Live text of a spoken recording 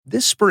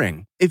This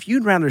spring, if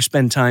you'd rather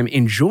spend time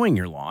enjoying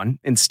your lawn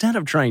instead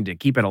of trying to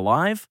keep it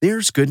alive,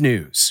 there's good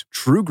news.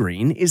 True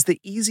Green is the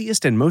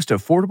easiest and most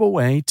affordable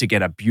way to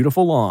get a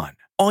beautiful lawn.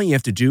 All you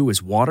have to do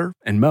is water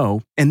and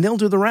mow, and they'll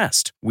do the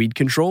rest. Weed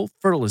control,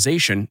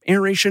 fertilization,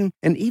 aeration,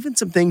 and even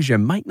some things you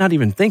might not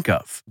even think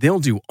of. They'll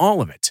do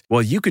all of it,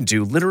 while you can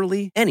do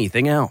literally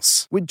anything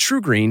else. With True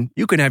Green,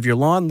 you can have your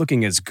lawn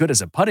looking as good as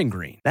a putting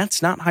green.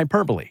 That's not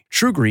hyperbole.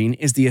 True Green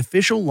is the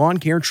official lawn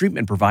care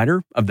treatment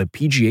provider of the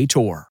PGA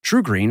Tour.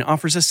 True Green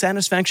offers a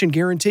satisfaction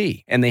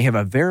guarantee, and they have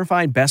a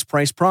verified best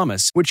price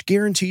promise, which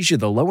guarantees you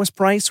the lowest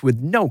price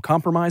with no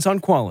compromise on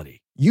quality.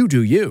 You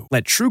do you.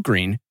 Let True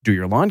Green do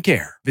your lawn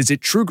care. Visit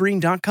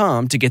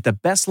truegreen.com to get the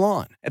best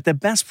lawn at the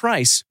best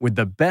price with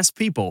the best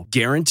people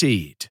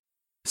guaranteed.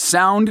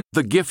 Sound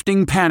the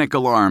gifting panic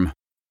alarm.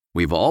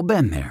 We've all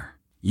been there.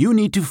 You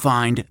need to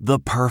find the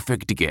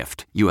perfect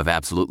gift. You have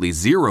absolutely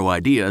zero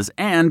ideas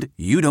and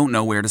you don't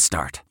know where to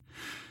start.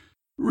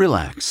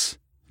 Relax.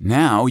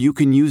 Now you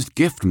can use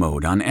gift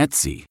mode on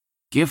Etsy.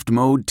 Gift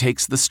mode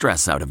takes the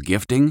stress out of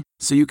gifting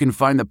so you can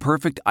find the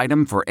perfect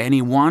item for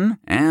anyone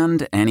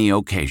and any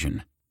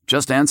occasion.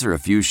 Just answer a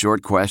few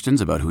short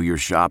questions about who you're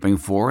shopping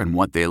for and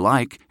what they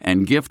like,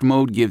 and gift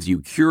mode gives you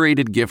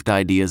curated gift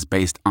ideas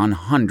based on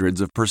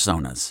hundreds of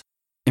personas.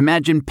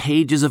 Imagine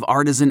pages of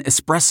artisan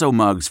espresso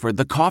mugs for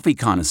the coffee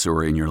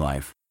connoisseur in your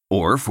life.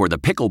 Or for the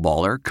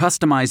pickleballer,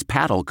 customized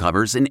paddle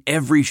covers in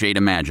every shade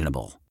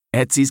imaginable.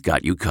 Etsy's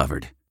got you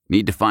covered.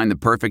 Need to find the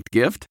perfect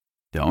gift?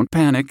 Don't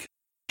panic.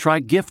 Try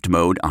gift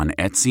mode on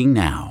Etsy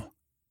now.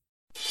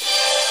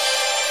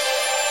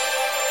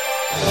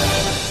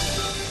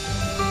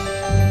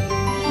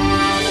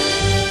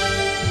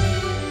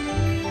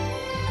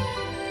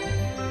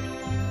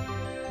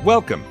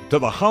 Welcome to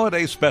the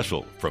holiday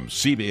special from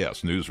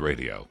CBS News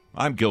Radio.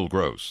 I'm Gil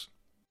Gross.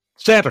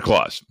 Santa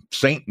Claus,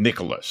 St.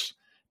 Nicholas.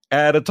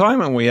 At a time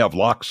when we have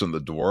locks on the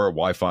door,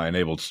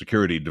 Wi-Fi-enabled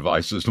security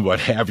devices, and what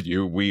have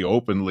you, we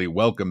openly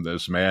welcome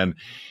this man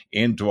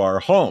into our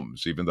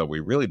homes, even though we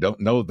really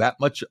don't know that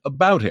much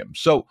about him.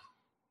 So,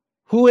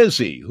 who is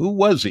he? Who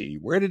was he?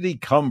 Where did he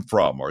come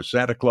from? Are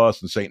Santa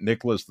Claus and St.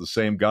 Nicholas the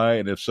same guy?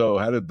 And if so,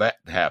 how did that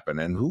happen?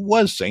 And who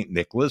was St.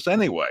 Nicholas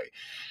anyway?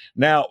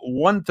 Now,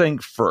 one thing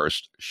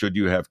first, should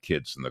you have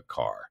kids in the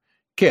car?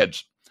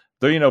 Kids,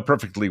 they know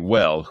perfectly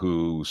well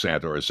who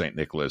Santa or St.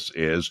 Nicholas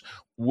is.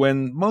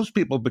 When most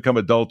people become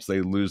adults, they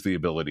lose the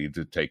ability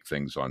to take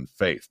things on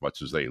faith,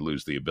 much as they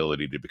lose the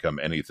ability to become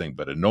anything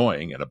but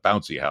annoying in a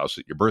bouncy house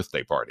at your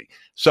birthday party.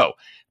 So,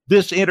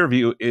 this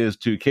interview is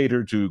to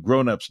cater to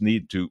grown-ups'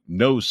 need to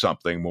know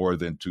something more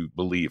than to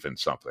believe in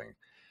something.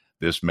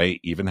 This may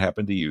even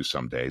happen to you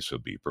someday, so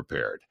be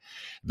prepared.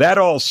 That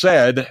all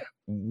said,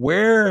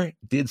 where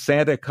did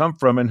Santa come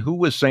from and who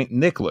was St.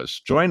 Nicholas?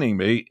 Joining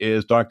me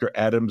is Dr.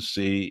 Adam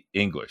C.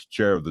 English,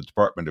 chair of the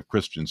Department of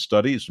Christian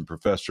Studies and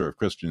professor of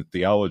Christian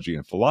Theology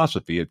and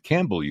Philosophy at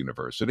Campbell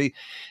University,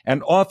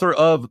 and author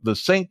of The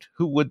Saint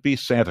Who Would Be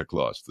Santa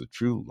Claus, The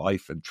True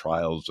Life and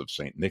Trials of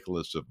St.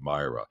 Nicholas of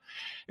Myra.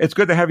 It's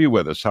good to have you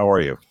with us. How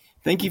are you?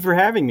 Thank you for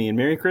having me, and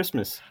Merry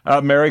Christmas.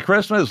 Merry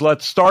Christmas.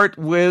 Let's start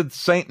with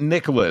St.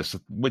 Nicholas,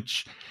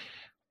 which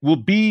will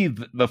be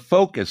the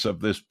focus of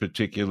this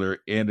particular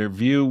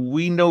interview.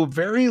 We know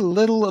very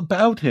little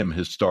about him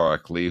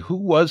historically. Who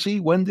was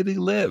he? When did he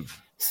live?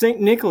 St.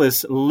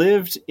 Nicholas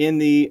lived in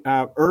the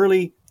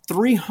early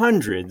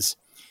 300s.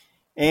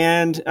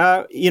 And,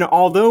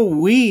 although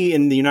we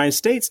in the United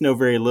States know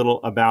very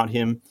little about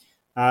him,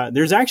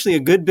 there's actually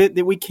a good bit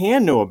that we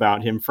can know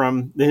about him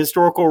from the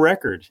historical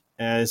record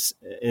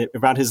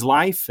about his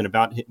life and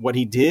about what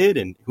he did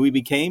and who he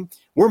became.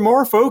 We're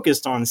more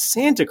focused on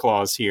Santa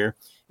Claus here.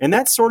 And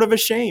that's sort of a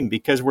shame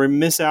because we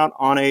miss out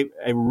on a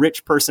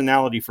rich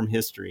personality from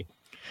history.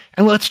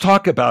 And let's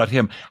talk about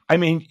him. I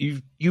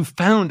mean, you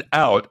found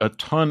out a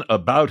ton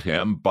about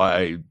him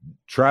by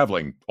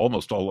traveling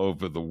almost all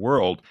over the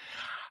world.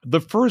 The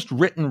first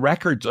written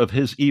records of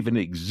his even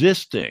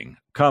existing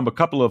come a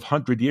couple of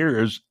hundred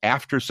years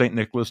after St.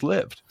 Nicholas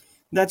lived.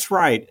 That's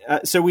right.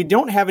 So we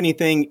don't have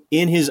anything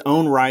in his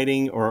own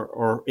writing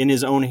or in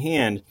his own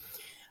hand.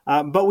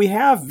 But we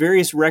have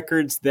various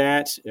records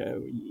that,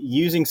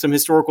 using some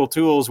historical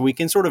tools, we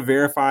can sort of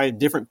verify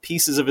different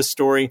pieces of his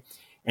story,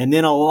 and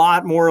then a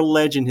lot more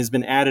legend has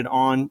been added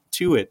on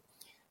to it.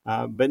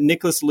 But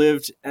Nicholas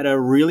lived at a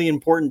really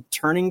important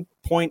turning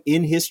point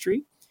in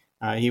history.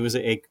 He was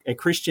a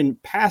Christian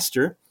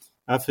pastor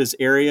of his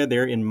area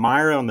there in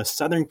Myra on the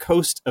southern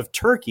coast of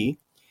Turkey,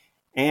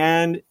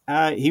 and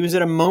he was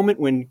at a moment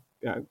when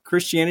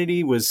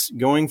Christianity was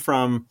going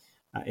from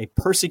a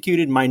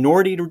persecuted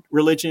minority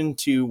religion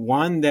to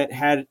one that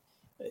had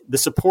the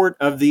support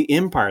of the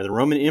empire, the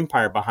Roman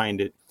Empire behind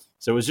it.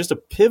 So it was just a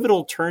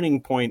pivotal turning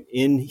point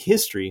in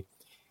history.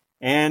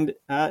 And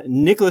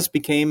Nicholas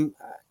became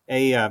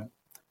a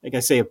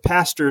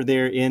pastor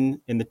there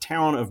in the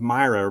town of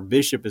Myra, or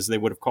bishop as they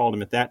would have called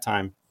him at that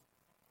time.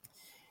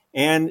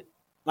 And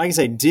like I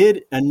say,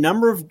 did a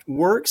number of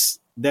works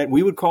that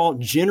we would call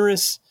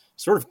generous,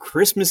 sort of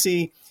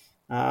Christmassy,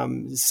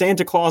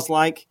 Santa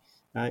Claus-like.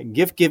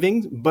 gift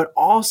giving, but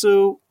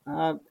also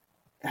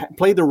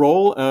played the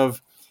role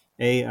of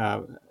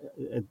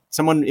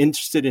someone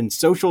interested in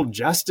social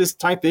justice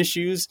type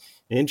issues,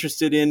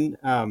 interested in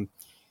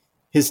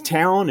his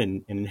town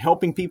and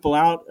helping people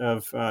out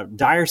of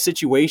dire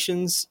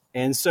situations.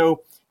 And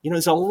so,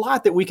 there's a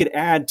lot that we could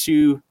add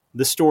to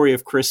the story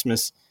of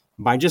Christmas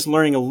by just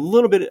learning a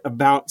little bit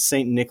about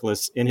St.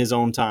 Nicholas in his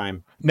own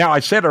time. Now, I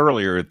said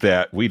earlier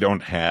that we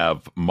don't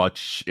have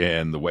much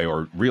in the way,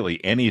 or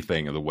really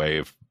anything in the way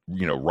of,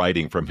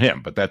 writing from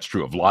him, but that's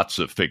true of lots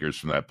of figures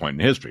from that point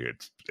in history.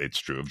 It's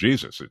true of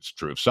Jesus. It's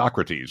true of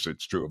Socrates.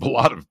 It's true of a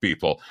lot of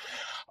people.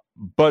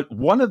 But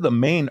one of the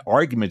main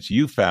arguments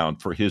you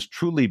found for his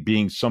truly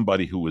being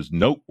somebody who was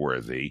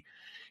noteworthy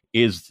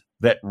is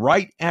that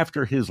right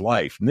after his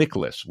life,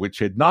 Nicholas, which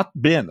had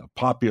not been a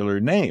popular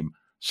name,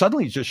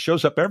 suddenly just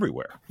shows up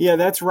everywhere. Yeah,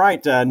 that's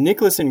right.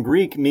 Nicholas in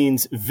Greek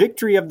means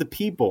victory of the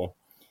people.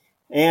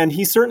 And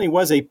he certainly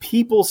was a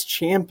people's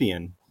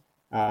champion.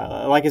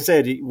 Like I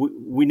said,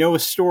 we know a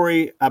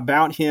story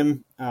about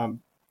him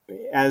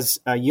as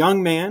a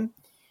young man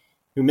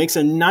who makes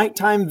a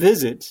nighttime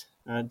visit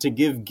to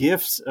give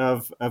gifts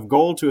of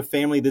gold to a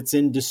family that's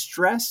in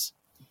distress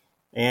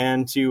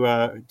and to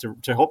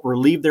help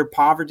relieve their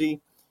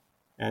poverty.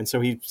 And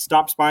so he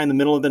stops by in the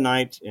middle of the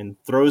night and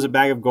throws a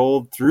bag of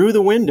gold through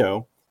the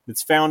window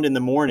that's found in the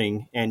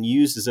morning and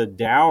used as a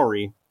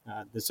dowry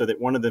so that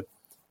one of the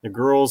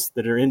girls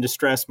that are in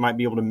distress might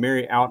be able to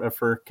marry out of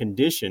her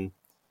condition.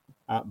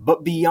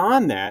 But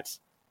beyond that,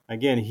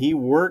 again, he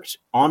worked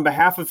on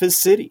behalf of his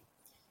city.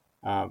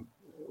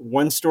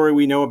 One story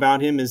we know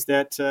about him is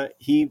that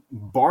he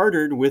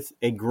bartered with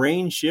a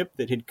grain ship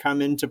that had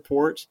come into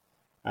port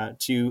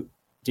to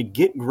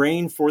get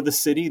grain for the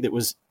city that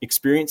was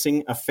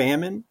experiencing a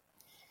famine.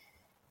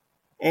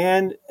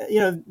 And,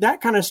 that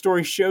kind of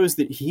story shows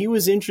that he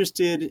was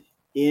interested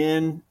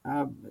in,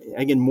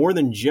 again, more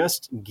than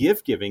just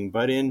gift giving,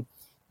 but in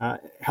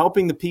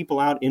helping the people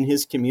out in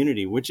his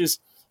community, which is,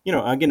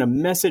 again, a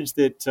message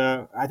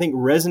that I think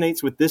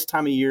resonates with this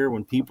time of year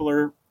when people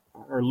are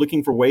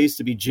looking for ways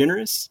to be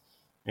generous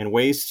and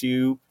ways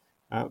to,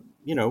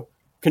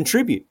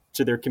 contribute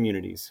to their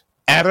communities.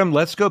 Adam,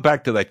 let's go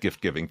back to that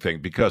gift-giving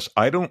thing, because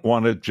I don't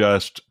want to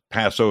just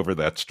pass over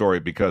that story,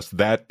 because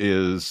that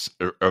is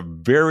a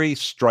very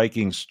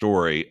striking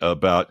story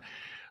about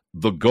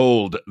the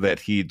gold that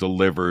he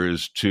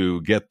delivers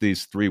to get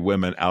these three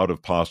women out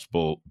of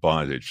possible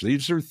bondage.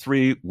 These are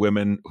three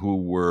women who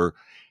were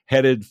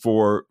headed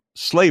for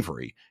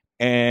slavery,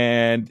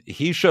 and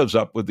he shows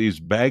up with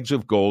these bags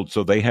of gold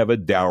so they have a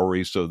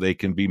dowry so they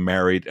can be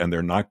married and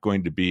they're not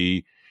going to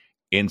be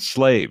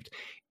enslaved.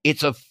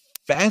 It's a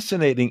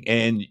fascinating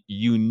and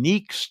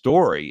unique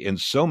story in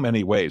so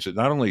many ways. It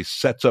not only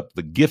sets up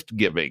the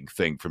gift-giving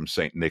thing from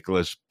St.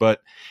 Nicholas,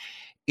 but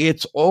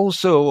it's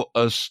also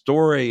a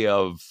story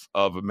of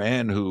a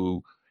man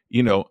who,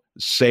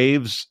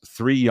 saves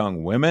three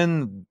young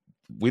women.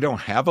 We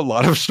don't have a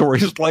lot of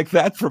stories like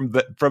that from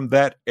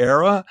that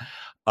era.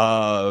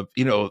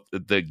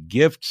 The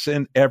gifts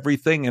and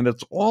everything. And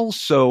it's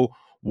also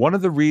one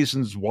of the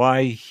reasons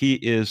why he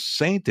is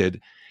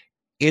sainted.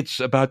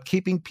 It's about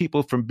keeping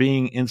people from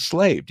being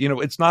enslaved.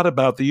 It's not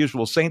about the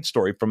usual saint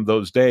story from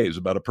those days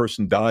about a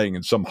person dying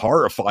in some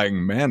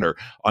horrifying manner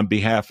on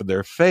behalf of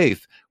their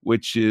faith,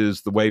 which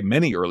is the way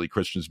many early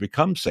Christians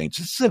become saints.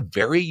 This is a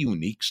very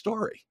unique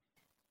story.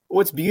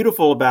 What's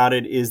beautiful about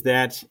it is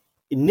that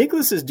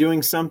Nicholas is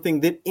doing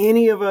something that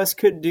any of us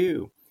could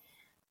do.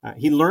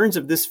 He learns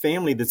of this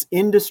family that's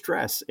in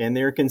distress, and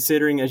they're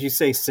considering, as you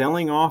say,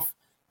 selling off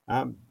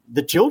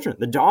the children,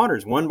 the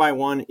daughters, one by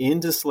one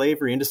into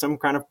slavery, into some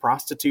kind of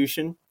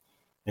prostitution.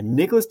 And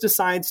Nicholas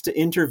decides to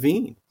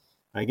intervene.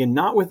 Again,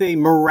 not with a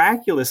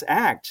miraculous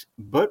act,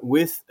 but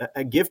with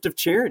a gift of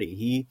charity.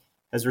 He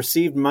has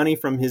received money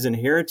from his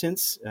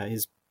inheritance.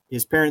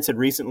 His parents had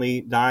recently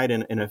died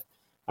in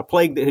a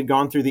plague that had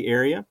gone through the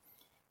area.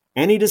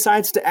 And he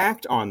decides to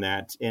act on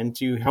that and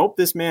to help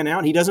this man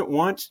out. He doesn't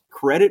want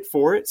credit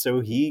for it,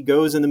 so he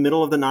goes in the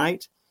middle of the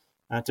night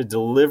to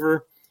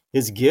deliver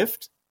his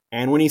gift.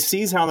 And when he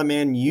sees how the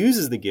man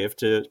uses the gift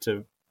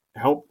to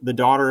help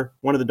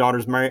one of the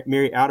daughters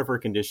marry out of her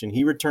condition,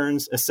 he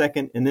returns a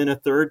second and then a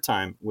third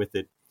time with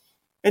it.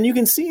 And you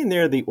can see in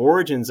there the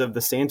origins of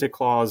the Santa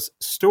Claus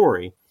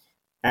story.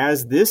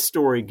 As this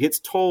story gets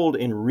told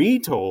and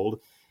retold,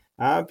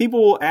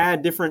 people will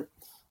add different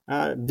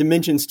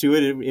dimensions to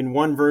it. In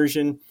one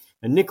version,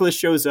 Nicholas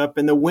shows up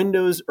and the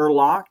windows are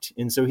locked.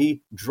 And so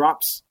he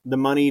drops the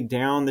money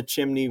down the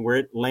chimney where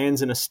it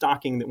lands in a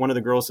stocking that one of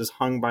the girls has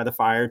hung by the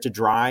fire to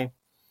dry.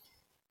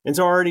 And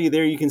so already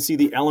there you can see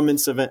the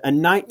elements of a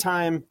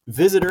nighttime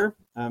visitor,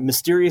 a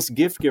mysterious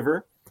gift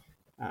giver,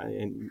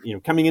 and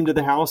coming into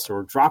the house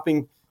or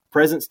dropping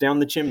presents down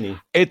the chimney.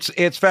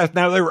 It's fast.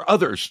 Now, there are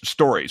other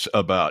stories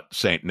about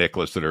St.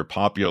 Nicholas that are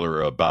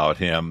popular about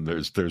him.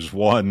 There's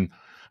one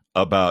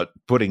about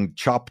putting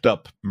chopped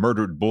up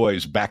murdered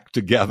boys back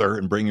together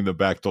and bringing them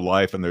back to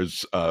life. And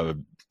there's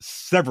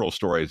several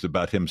stories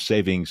about him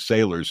saving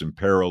sailors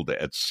imperiled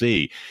at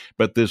sea.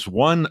 But this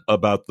one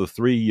about the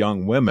three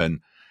young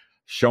women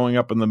showing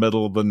up in the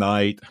middle of the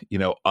night,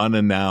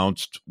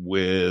 unannounced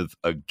with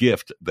a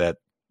gift that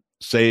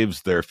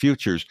saves their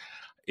futures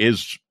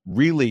is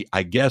really,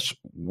 I guess,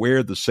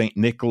 where the St.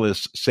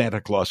 Nicholas Santa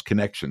Claus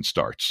connection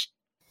starts.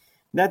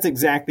 That's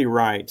exactly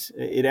right.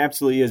 It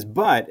absolutely is.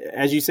 But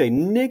as you say,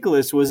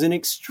 Nicholas was an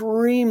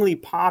extremely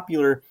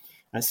popular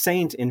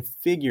saint and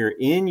figure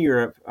in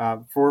Europe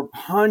for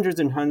hundreds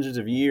and hundreds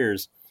of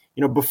years,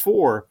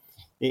 before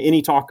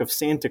any talk of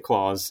Santa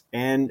Claus.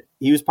 And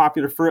he was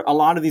popular for a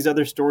lot of these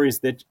other stories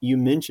that you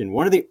mentioned.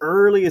 One of the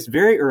earliest,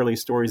 very early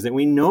stories that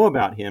we know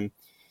about him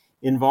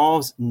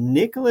involves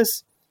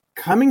Nicholas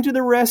coming to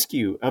the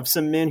rescue of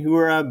some men who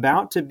are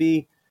about to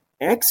be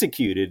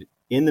executed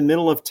in the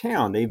middle of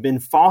town. They've been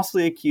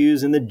falsely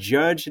accused, and the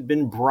judge had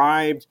been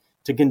bribed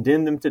to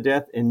condemn them to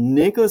death. And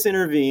Nicholas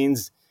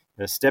intervenes,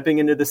 stepping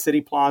into the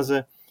city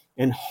plaza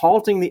and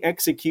halting the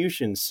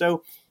execution.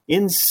 So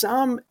in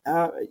some,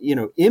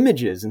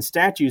 images and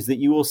statues that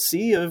you will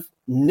see of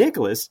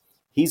Nicholas,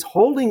 he's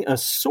holding a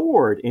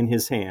sword in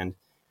his hand,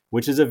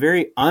 which is a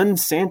very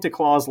un-Santa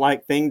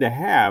Claus-like thing to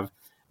have.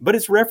 But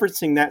it's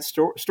referencing that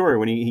story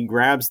when he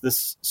grabs the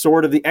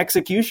sword of the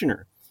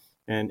executioner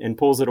and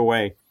pulls it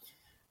away.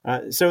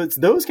 So it's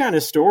those kind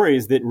of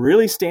stories that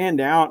really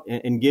stand out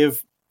and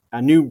give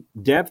a new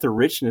depth or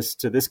richness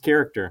to this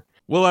character.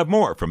 We'll have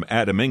more from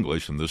Adam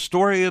English and the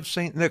story of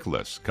St.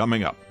 Nicholas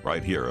coming up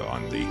right here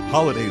on the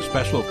Holiday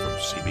Special from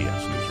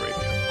CBS News Radio.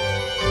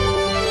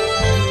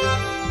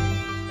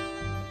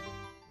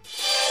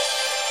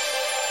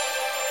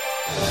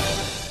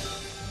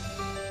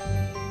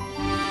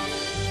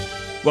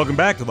 Welcome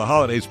back to the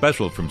Holiday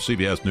Special from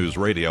CBS News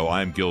Radio.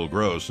 I'm Gil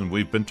Gross, and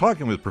we've been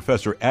talking with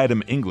Professor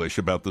Adam English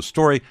about the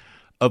story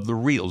of the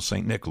real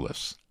St.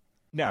 Nicholas.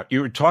 Now,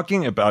 you were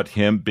talking about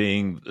him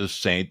being the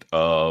saint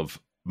of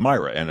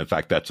Myra, and in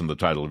fact, that's in the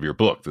title of your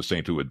book, The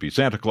Saint Who Would Be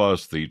Santa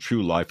Claus, The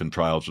True Life and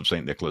Trials of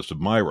St. Nicholas of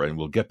Myra, and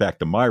we'll get back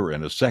to Myra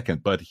in a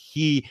second, but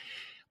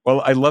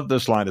I love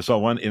this line. I saw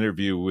one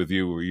interview with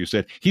you where you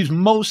said, he's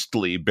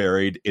mostly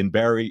buried in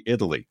Bari,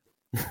 Italy.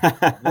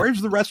 Where's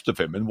the rest of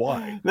him and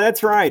why?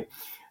 That's right.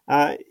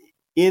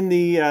 In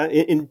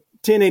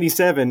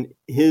 1087,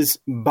 his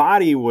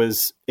body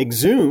was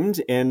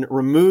exhumed and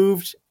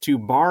removed to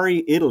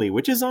Bari, Italy,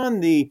 which is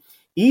on the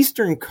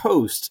eastern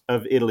coast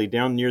of Italy,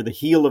 down near the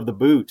heel of the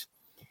boot.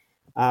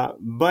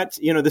 But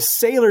the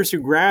sailors who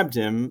grabbed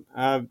him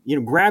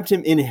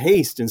in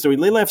haste, and so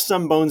they left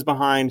some bones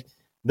behind.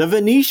 The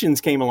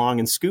Venetians came along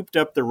and scooped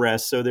up the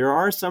rest. So there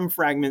are some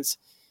fragments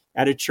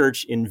at a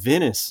church in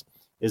Venice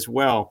as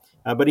well.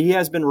 But he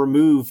has been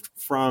removed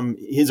from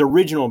his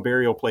original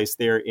burial place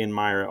there in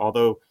Myra,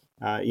 although,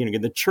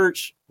 the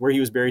church where he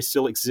was buried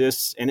still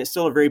exists, and it's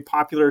still a very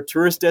popular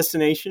tourist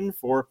destination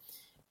for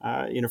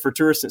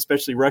tourists,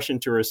 especially Russian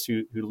tourists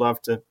who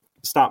love to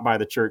stop by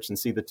the church and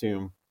see the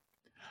tomb.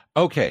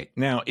 Okay,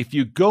 now, if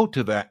you go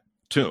to that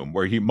tomb,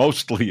 where he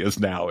mostly is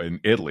now in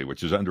Italy,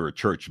 which is under a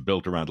church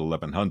built around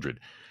 1100,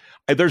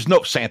 there's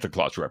no Santa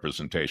Claus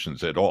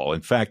representations at all.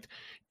 In fact,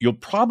 you'll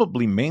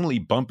probably mainly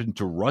bump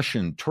into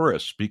Russian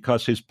tourists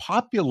because his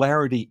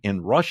popularity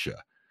in Russia,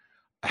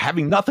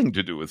 having nothing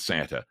to do with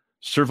Santa,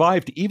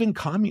 survived even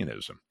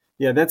communism.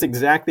 Yeah, that's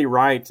exactly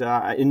right.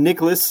 In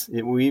Nicholas,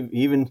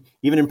 even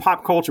in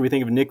pop culture, we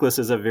think of Nicholas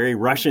as a very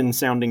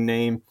Russian-sounding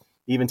name.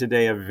 Even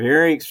today, a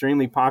very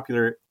extremely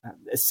popular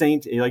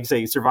saint, like you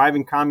say,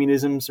 surviving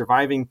communism,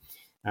 surviving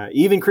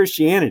even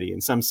Christianity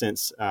in some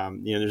sense.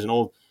 There's an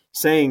old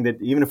saying that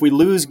even if we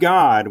lose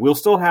God, we'll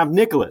still have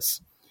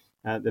Nicholas,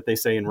 that they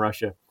say in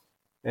Russia.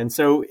 And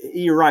so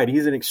you're right.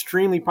 He's an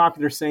extremely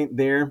popular saint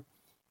there.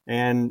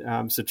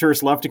 And so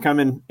tourists love to come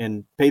in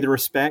and pay the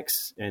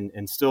respects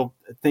and still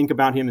think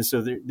about him. And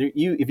so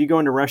if you go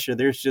into Russia,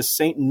 there's just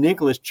St.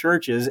 Nicholas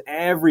churches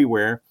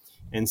everywhere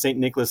and St.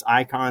 Nicholas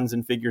icons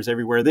and figures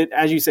everywhere that,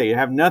 as you say,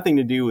 have nothing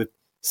to do with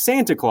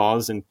Santa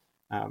Claus. And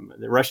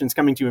the Russians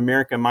coming to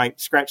America might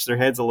scratch their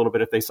heads a little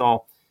bit if they saw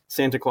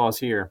Santa Claus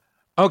here.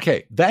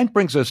 Okay, that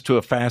brings us to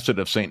a facet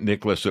of St.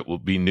 Nicholas that will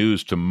be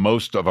news to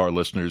most of our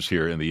listeners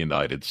here in the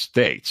United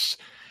States,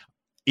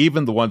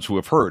 even the ones who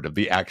have heard of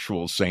the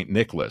actual St.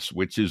 Nicholas,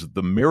 which is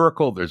the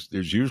miracle. There's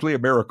usually a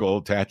miracle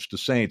attached to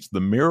saints, the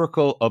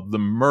miracle of the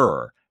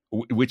myrrh,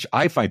 which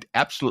I find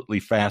absolutely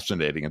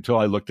fascinating. Until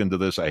I looked into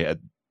this, I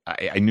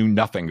knew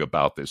nothing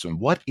about this. And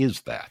what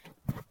is that?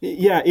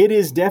 Yeah, it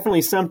is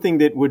definitely something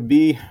that would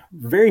be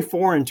very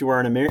foreign to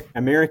our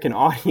American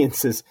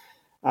audiences.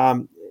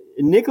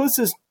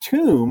 Nicholas's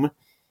tomb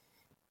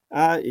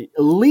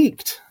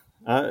leaked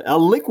a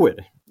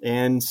liquid,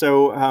 and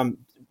so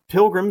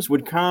pilgrims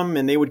would come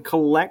and they would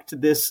collect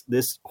this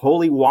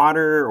holy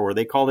water, or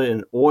they called it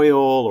an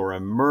oil or a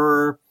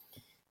myrrh,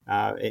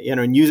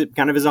 and use it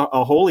kind of as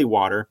a holy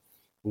water.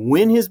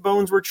 When his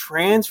bones were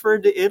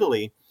transferred to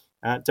Italy,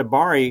 to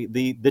Bari,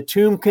 the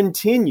tomb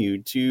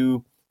continued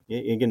to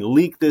again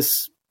leak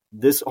this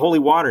holy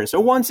water. And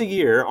so once a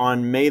year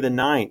on May the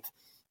 9th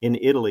in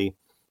Italy,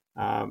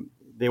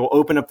 they will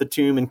open up the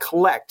tomb and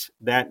collect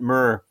that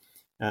myrrh,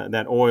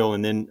 that oil,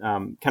 and then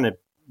kind of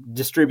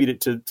distribute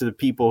it to the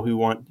people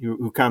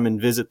who come and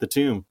visit the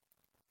tomb.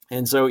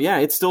 And so, yeah,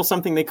 it's still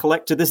something they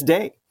collect to this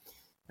day,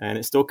 and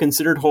it's still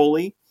considered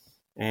holy.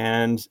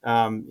 And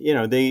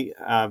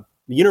the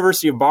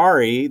University of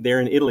Bari there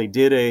in Italy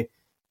did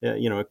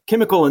a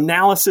chemical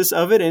analysis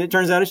of it, and it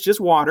turns out it's just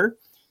water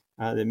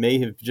that may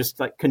have just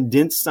like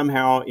condensed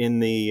somehow in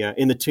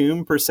the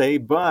tomb per se,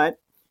 but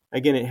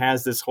again, it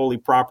has this holy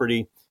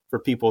property for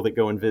people that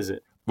go and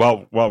visit.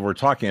 Well, while we're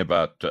talking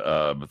about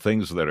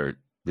things that are,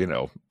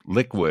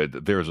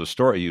 liquid, there's a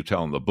story you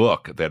tell in the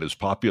book that is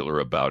popular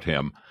about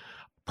him,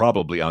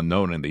 probably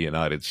unknown in the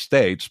United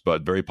States,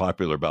 but very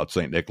popular about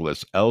St.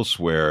 Nicholas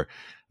elsewhere,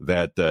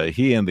 that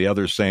he and the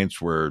other saints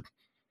were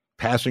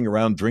passing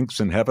around drinks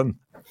in heaven.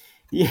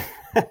 Yeah,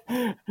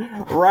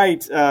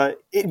 right.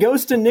 It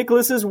goes to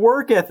Nicholas's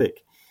work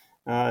ethic,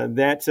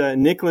 that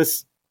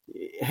Nicholas,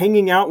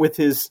 hanging out with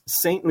his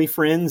saintly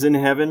friends in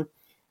heaven,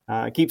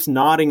 keeps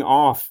nodding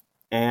off.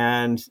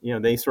 And,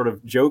 they sort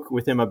of joke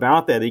with him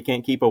about that. He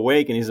can't keep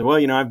awake. And he says,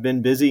 well, I've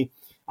been busy.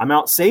 I'm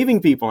out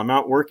saving people. I'm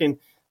out working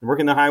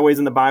the highways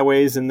and the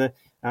byways and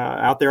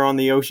out there on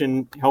the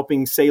ocean,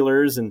 helping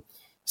sailors. And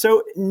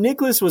so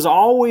Nicholas was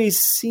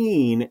always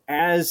seen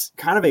as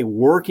kind of a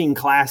working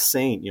class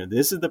saint.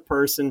 This is the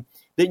person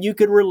that you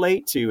could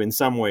relate to in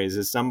some ways,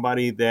 as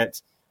somebody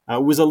that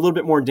was a little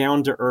bit more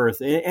down to earth.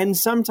 And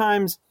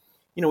sometimes,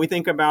 we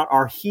think about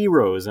our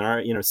heroes, and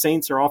our,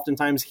 saints are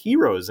oftentimes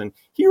heroes, and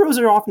heroes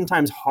are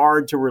oftentimes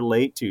hard to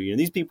relate to.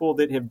 These people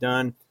that have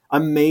done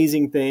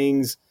amazing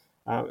things,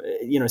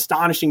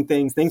 astonishing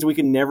things we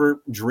could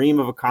never dream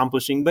of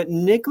accomplishing. But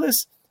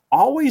Nicholas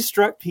always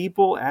struck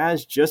people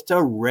as just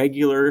a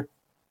regular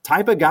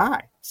type of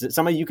guy,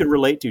 somebody you could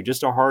relate to,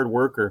 just a hard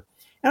worker.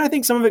 And I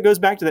think some of it goes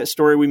back to that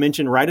story we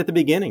mentioned right at the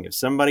beginning of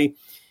somebody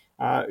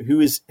who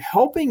is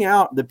helping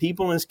out the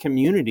people in his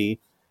community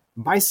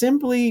by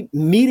simply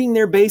meeting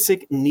their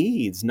basic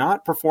needs,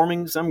 not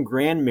performing some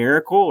grand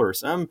miracle or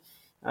some,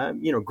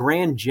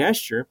 grand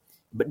gesture,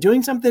 but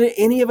doing something that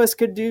any of us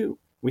could do.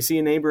 We see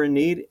a neighbor in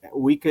need,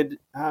 we could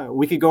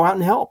go out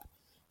and help.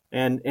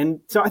 And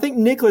so I think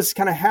Nicholas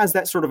kind of has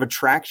that sort of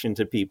attraction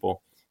to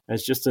people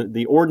as just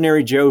the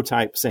ordinary Joe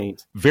type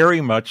saint. Very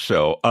much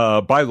so.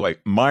 By the way,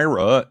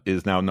 Myra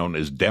is now known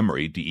as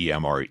Demre,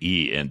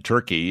 D-E-M-R-E, in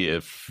Turkey.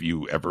 If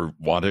you ever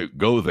want to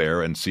go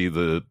there and see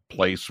the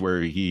place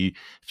where he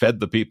fed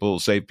the people,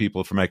 saved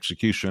people from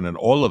execution, and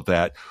all of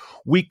that,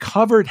 we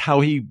covered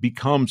how he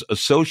becomes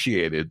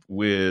associated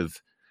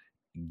with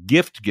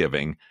gift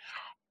giving.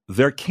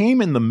 There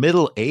came in the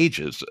Middle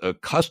Ages a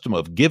custom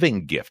of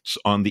giving gifts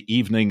on the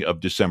evening of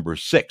December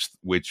 6th,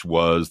 which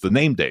was the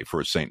name day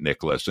for St.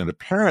 Nicholas. And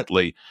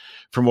apparently,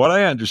 from what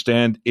I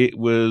understand, it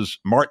was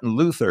Martin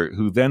Luther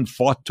who then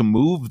fought to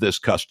move this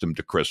custom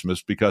to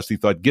Christmas because he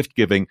thought gift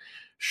giving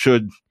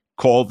should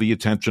call the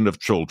attention of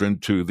children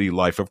to the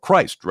life of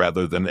Christ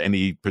rather than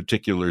any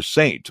particular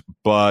saint.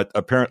 But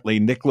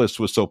apparently, Nicholas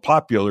was so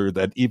popular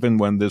that even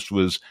when this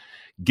was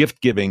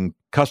gift-giving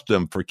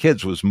custom for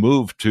kids was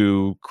moved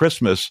to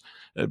Christmas,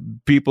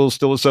 people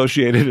still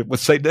associated it with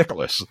St.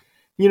 Nicholas.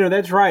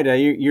 That's right.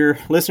 Your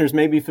listeners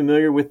may be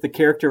familiar with the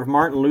character of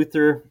Martin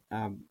Luther,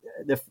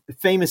 the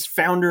famous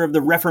founder of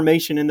the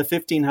Reformation in the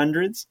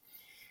 1500s.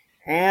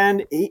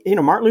 And,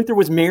 Martin Luther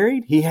was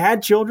married. He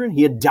had children.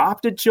 He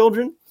adopted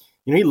children.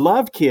 He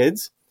loved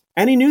kids.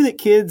 And he knew that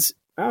kids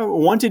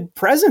wanted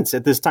presents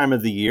at this time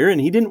of the year. And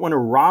he didn't want to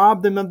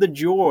rob them of the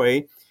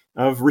joy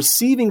of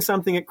receiving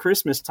something at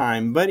Christmas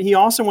time, but he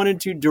also wanted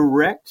to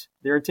direct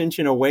their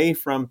attention away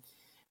from,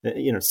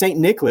 St.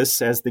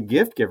 Nicholas as the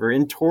gift giver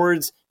and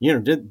towards,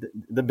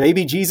 the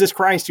baby Jesus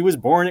Christ who was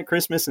born at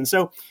Christmas. And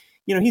so,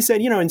 he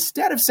said,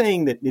 instead of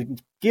saying that the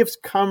gifts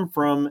come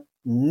from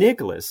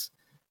Nicholas,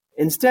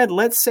 instead,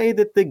 let's say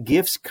that the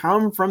gifts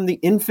come from the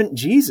infant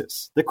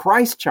Jesus, the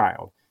Christ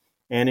child.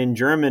 And in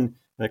German,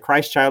 the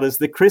Christ child is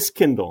the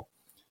Christkindl.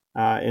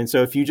 And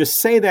so if you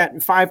just say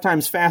that 5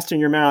 times fast in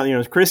your mouth,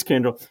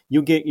 Christkindl,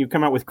 you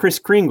come out with Kris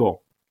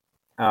Kringle,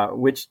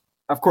 which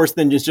of course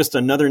then is just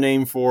another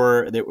name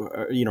for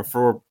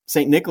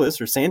St.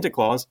 Nicholas or Santa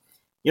Claus.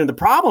 The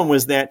problem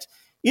was that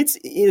it's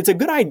a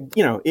good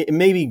idea, it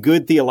may be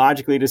good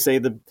theologically to say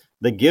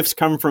the gifts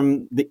come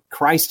from the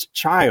Christ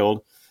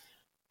child,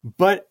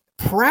 but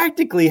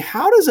practically,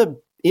 how does a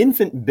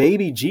infant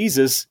baby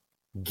Jesus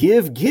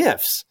give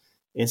gifts?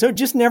 And so it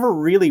just never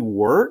really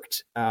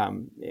worked.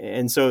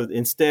 And so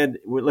instead,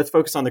 let's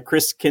focus on the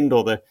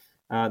Christkindl,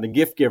 the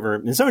gift giver.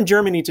 And so in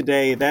Germany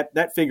today,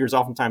 that figure is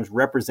oftentimes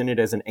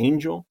represented as an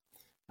angel,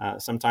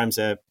 sometimes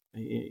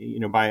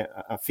by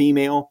a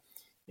female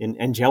in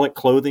angelic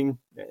clothing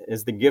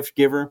as the gift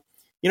giver.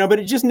 But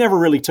it just never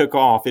really took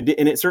off. And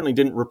it certainly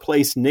didn't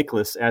replace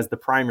Nicholas as the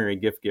primary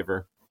gift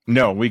giver.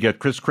 No, we get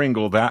Kris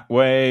Kringle that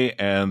way,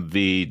 and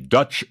the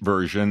Dutch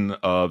version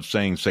of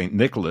saying St.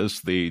 Nicholas,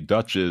 the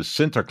Dutch is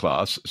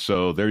Sinterklaas,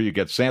 so there you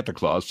get Santa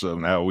Claus. So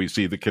now we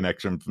see the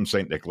connection from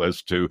St.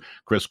 Nicholas to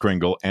Kris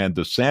Kringle and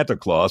to Santa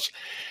Claus.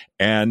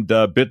 And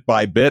bit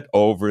by bit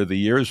over the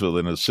years, with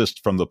an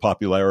assist from the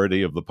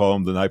popularity of the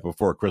poem The Night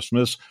Before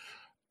Christmas,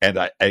 and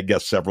I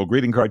guess several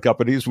greeting card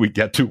companies, we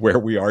get to where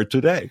we are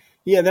today.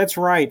 Yeah, that's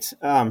right.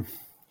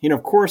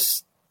 Of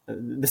course,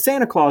 the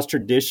Santa Claus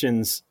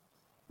traditions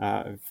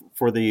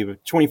for the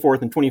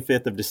 24th and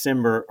 25th of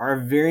December are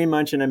very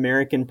much an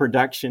American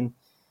production.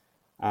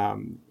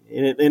 And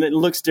it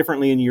looks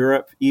differently in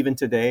Europe even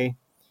today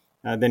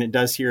than it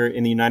does here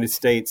in the United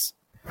States.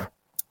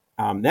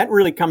 That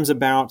really comes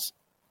about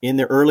in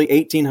the early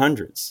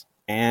 1800s.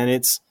 And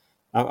it's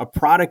a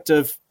product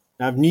of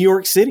New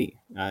York City.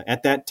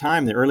 At that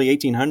time, the early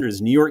 1800s,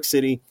 New York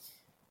City,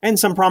 and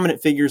some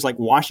prominent figures like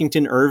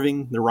Washington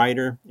Irving, the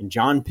writer, and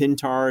John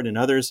Pintard and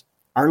others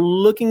are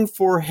looking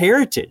for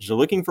heritage. They're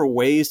looking for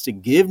ways to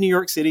give New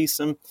York City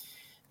some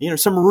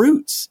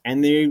roots.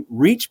 And they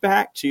reach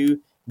back to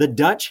the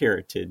Dutch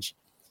heritage.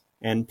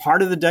 And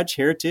part of the Dutch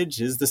heritage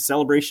is the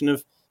celebration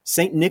of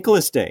St.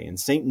 Nicholas Day and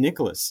St.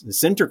 Nicholas, the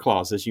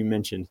Sinterklaas, as you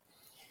mentioned.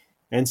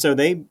 And so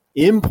they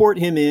import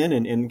him in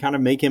and kind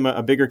of make him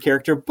a bigger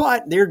character,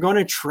 but they're going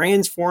to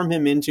transform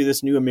him into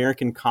this new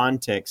American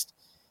context.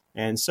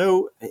 And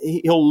so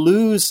he'll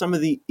lose some of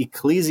the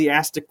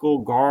ecclesiastical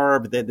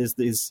garb that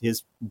is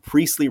his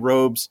priestly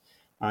robes.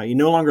 He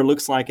no longer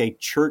looks like a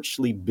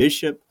churchly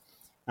bishop,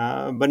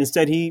 but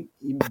instead he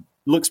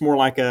looks more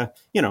like a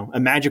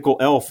magical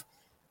elf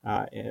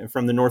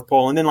from the North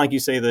Pole. And then, like you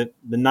say, the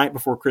Night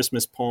Before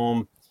Christmas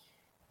poem,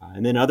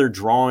 and then other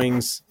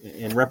drawings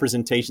and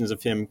representations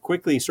of him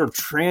quickly sort of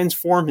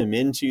transform him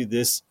into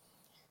this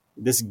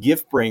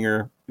gift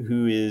bringer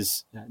who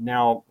is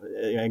now,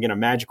 again, a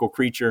magical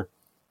creature,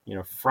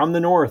 from the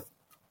North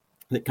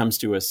that comes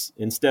to us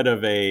instead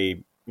of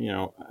a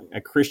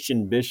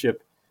Christian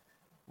bishop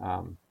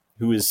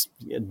who is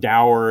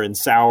dour and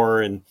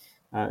sour and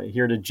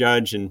here to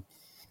judge and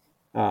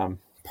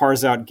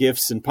parse out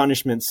gifts and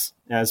punishments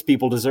as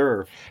people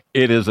deserve.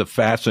 It is a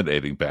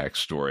fascinating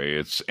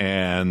backstory.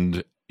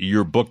 And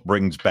your book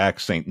brings back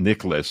St.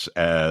 Nicholas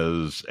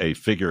as a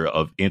figure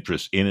of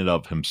interest in and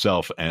of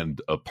himself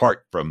and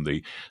apart from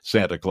the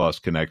Santa Claus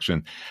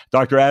connection.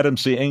 Dr. Adam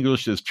C.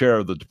 English is chair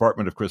of the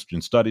Department of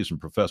Christian Studies and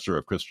professor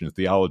of Christian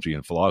Theology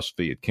and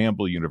Philosophy at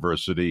Campbell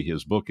University.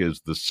 His book is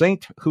The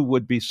Saint Who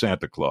Would Be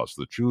Santa Claus,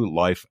 The True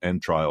Life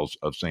and Trials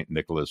of St.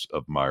 Nicholas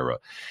of Myra.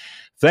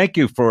 Thank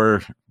you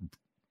for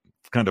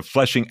kind of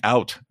fleshing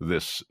out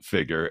this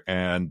figure.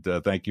 And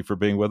thank you for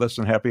being with us,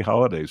 and happy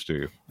holidays to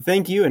you.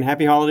 Thank you, and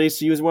happy holidays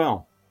to you as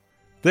well.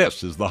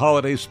 This is the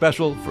Holiday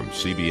Special from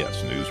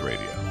CBS News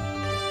Radio.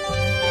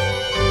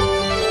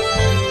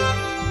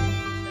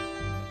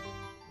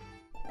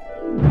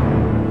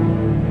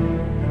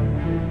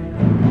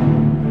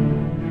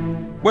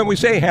 When we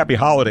say happy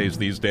holidays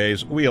these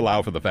days, we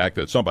allow for the fact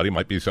that somebody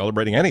might be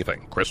celebrating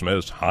anything.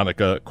 Christmas,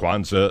 Hanukkah,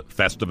 Kwanzaa,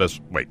 Festivus.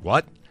 Wait,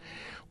 what?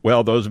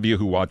 Well, those of you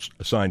who watched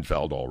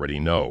Seinfeld already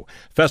know.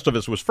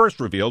 Festivus was first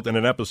revealed in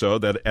an episode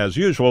that, as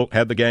usual,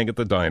 had the gang at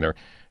the diner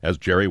as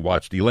Jerry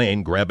watched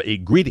Elaine grab a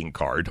greeting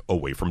card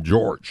away from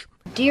George.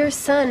 Dear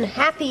son,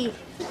 happy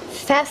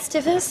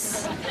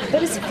Festivus?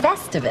 What is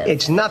Festivus?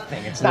 It's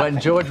nothing. It's nothing.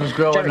 When George was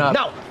growing Jerry, up,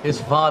 no. his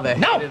father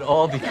hated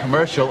all the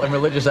commercial and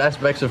religious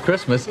aspects of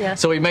Christmas,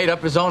 so he made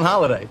up his own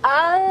holiday.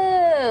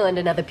 Oh, and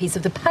another piece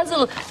of the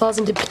puzzle falls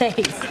into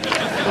place.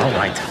 All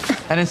right.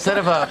 And instead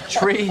of a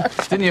tree,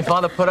 didn't your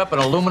father put up an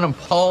aluminum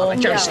pole? All right,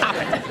 Jerry, stop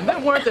it. And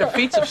then weren't there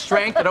feats of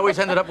strength that always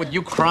ended up with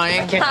you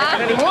crying? I can't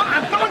take it anymore.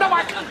 I'm going to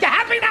work. You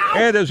happy now?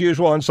 And as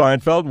usual on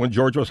Seinfeld, when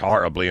George was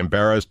horribly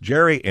embarrassed,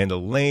 Jerry and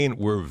Elaine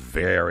were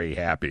very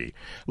happy.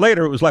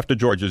 Later, it was left to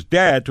George's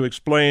dad to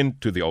explain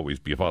to the always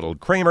befuddled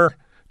Kramer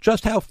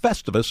just how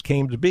Festivus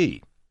came to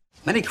be.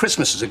 Many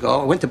Christmases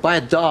ago, I went to buy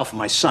a doll for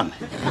my son.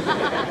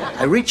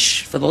 I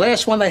reached for the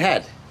last one they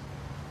had,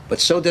 but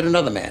so did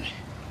another man.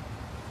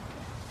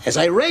 As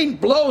I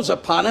rained blows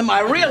upon him, I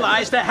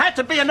realized there had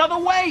to be another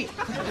way.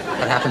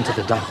 What happened to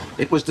the doll?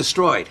 It was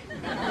destroyed.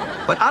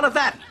 But out of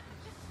that,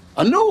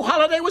 a new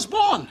holiday was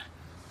born.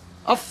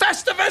 A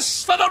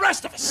Festivus for the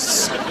rest of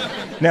us.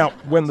 Now,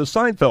 when the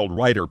Seinfeld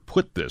writer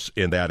put this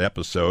in that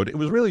episode, it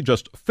was really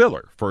just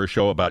filler for a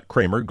show about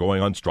Kramer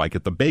going on strike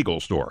at the bagel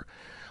store.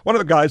 One of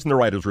the guys in the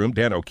writer's room,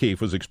 Dan O'Keefe,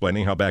 was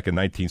explaining how back in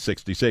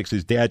 1966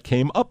 his dad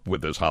came up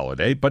with this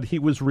holiday, but he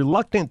was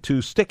reluctant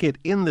to stick it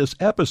in this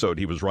episode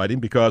he was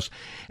writing because,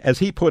 as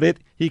he put it,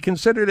 he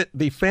considered it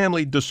the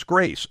family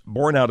disgrace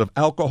born out of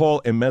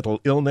alcohol and mental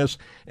illness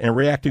and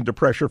reacting to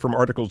pressure from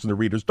articles in the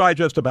Reader's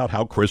Digest about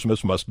how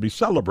Christmas must be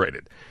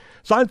celebrated.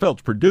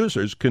 Seinfeld's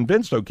producers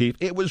convinced O'Keefe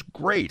it was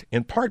great,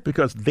 in part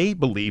because they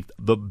believed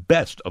the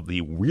best of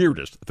the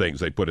weirdest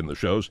things they put in the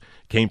shows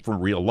came from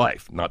real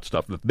life, not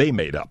stuff that they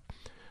made up.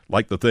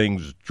 Like the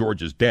things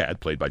George's dad,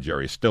 played by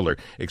Jerry Stiller,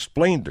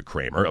 explained to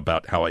Kramer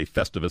about how a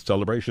Festivus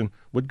celebration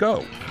would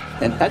go.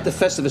 And at the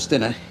Festivus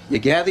dinner, you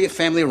gather your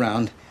family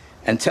around,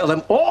 and tell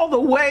them all the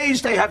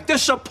ways they have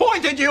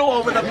disappointed you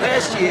over the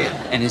past year.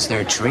 And is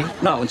there a tree?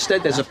 No,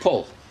 instead there's a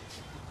pole.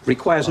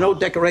 Requires no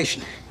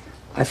decoration.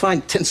 I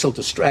find tinsel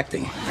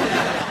distracting.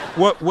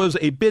 What was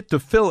a bit to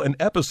fill an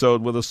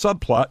episode with a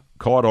subplot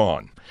caught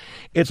on.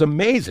 It's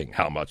amazing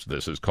how much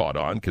this has caught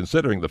on,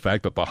 considering the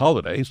fact that the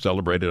holiday,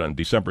 celebrated on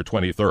December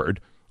 23rd,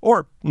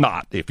 or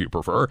not if you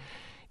prefer,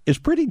 is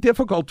pretty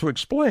difficult to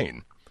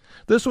explain.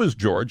 This was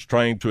George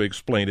trying to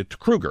explain it to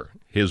Kruger,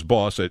 his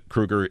boss at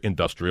Kruger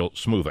Industrial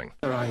Smoothing.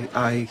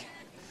 I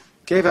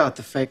gave out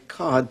the fake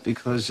card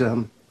because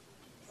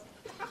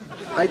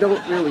I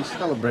don't really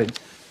celebrate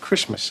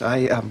Christmas.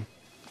 I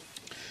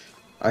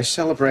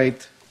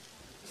celebrate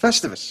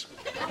Festivus.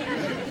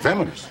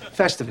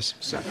 Festivus,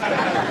 sir.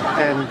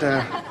 And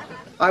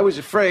I was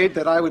afraid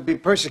that I would be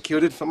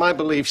persecuted for my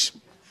beliefs.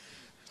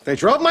 They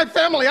drove my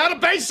family out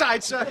of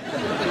Bayside, sir.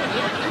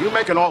 Are you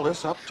making all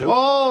this up, too?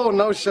 Oh,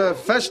 no, sir.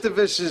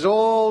 Festivus is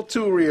all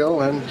too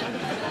real, and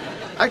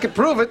I could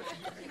prove it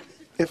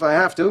if I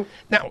have to.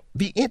 Now,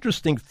 the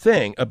interesting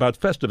thing about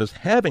Festivus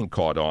having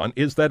caught on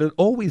is that it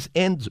always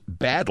ends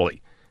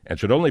badly and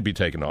should only be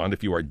taken on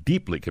if you are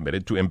deeply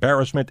committed to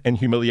embarrassment and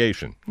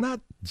humiliation, not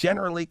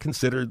generally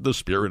considered the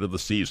spirit of the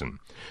season.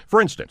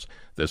 For instance,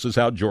 this is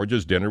how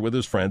George's dinner with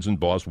his friends and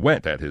boss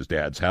went at his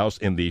dad's house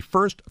in the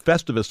first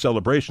Festivus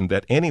celebration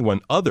that anyone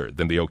other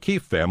than the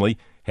O'Keefe family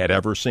had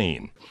ever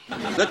seen.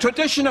 The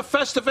tradition of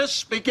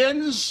Festivus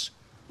begins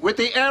with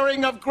the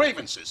airing of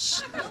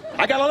grievances.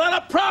 I got a lot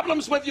of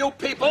problems with you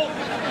people.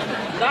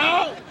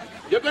 Now,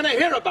 you're going to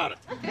hear about it.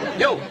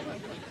 You,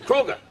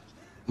 Kruger.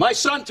 My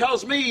son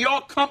tells me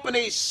your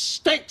company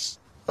stinks.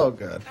 Oh,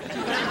 God.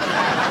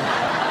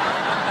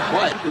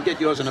 Quiet, you'll get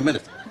yours in a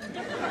minute.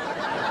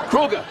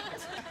 Kruger,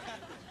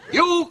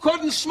 you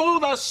couldn't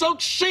smooth a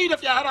silk sheet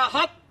if you had a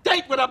hot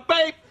date with a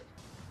babe.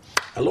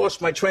 I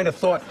lost my train of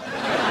thought.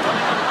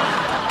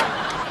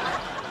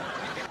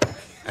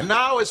 And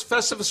now, as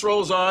Festivus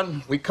rolls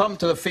on, we come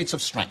to the feats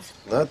of strength.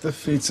 Not the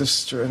feats of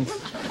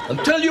strength.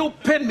 Until you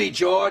pin me,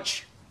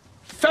 George,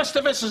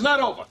 Festivus is not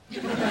over.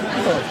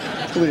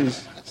 Oh,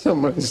 please.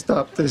 Somebody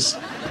stop this.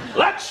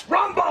 Let's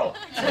rumble!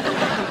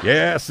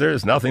 Yes,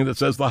 there's nothing that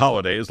says the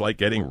holidays like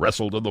getting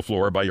wrestled to the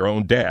floor by your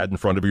own dad in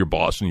front of your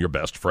boss and your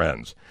best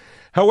friends.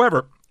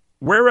 However,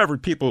 wherever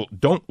people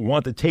don't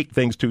want to take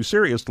things too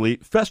seriously,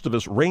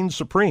 Festivus reigns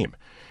supreme.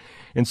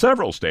 In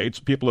several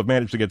states, people have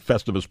managed to get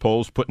Festivus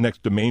poles put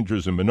next to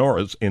mangers and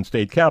menorahs in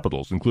state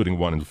capitals, including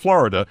one in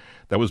Florida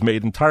that was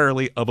made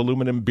entirely of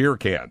aluminum beer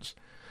cans.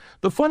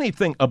 The funny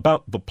thing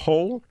about the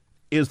pole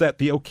is that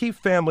the O'Keefe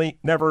family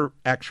never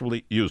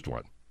actually used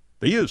one.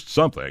 They used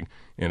something.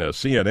 In a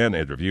CNN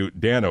interview,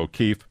 Dan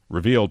O'Keefe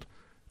revealed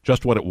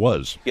just what it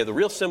was. Yeah, the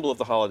real symbol of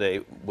the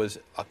holiday was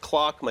a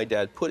clock my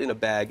dad put in a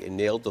bag and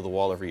nailed to the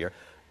wall every year.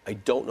 I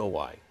don't know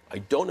why. I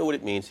don't know what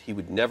it means. He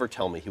would never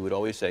tell me. He would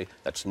always say,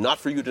 that's not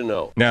for you to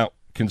know. Now,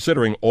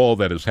 considering all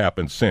that has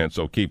happened since,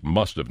 O'Keefe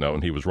must have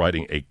known he was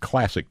writing a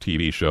classic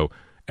TV show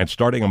and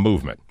starting a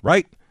movement,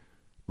 right?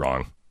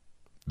 Wrong.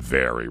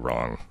 Very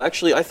wrong.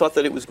 Actually, I thought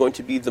that it was going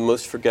to be the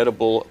most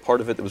forgettable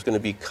part of it that was going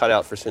to be cut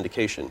out for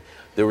syndication.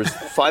 There was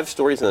 5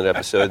 stories in that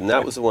episode, and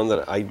that was the one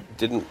that I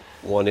didn't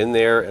want in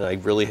there, and I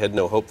really had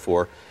no hope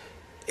for.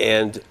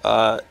 And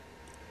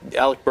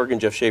Alec Berg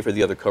and Jeff Schaffer,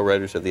 the other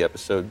co-writers of the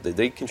episode,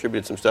 they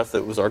contributed some stuff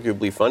that was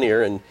arguably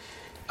funnier, and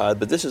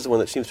but this is the one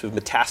that seems to have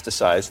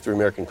metastasized through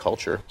American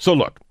culture. So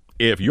look,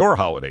 if your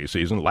holiday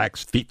season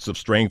lacks feats of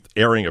strength,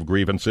 airing of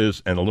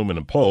grievances, an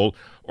aluminum pole,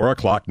 or a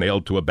clock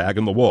nailed to a bag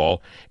in the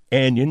wall,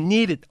 and you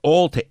need it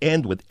all to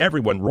end with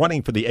everyone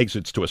running for the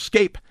exits to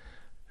escape,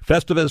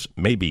 Festivus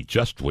may be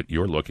just what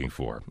you're looking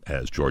for,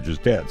 as George's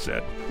dad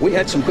said. We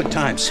had some good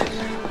times.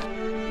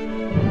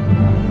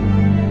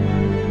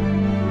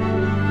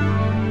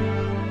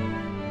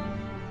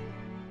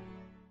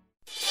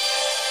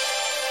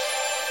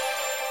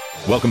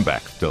 Welcome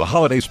back to the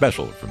Holiday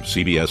Special from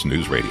CBS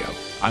News Radio.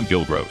 I'm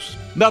Gil Gross.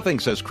 Nothing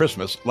says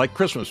Christmas like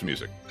Christmas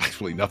music.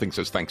 Actually, nothing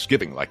says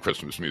Thanksgiving like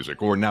Christmas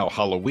music, or now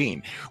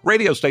Halloween.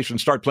 Radio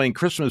stations start playing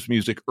Christmas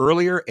music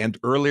earlier and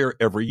earlier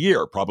every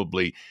year.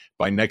 Probably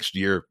by next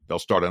year, they'll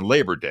start on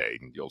Labor Day,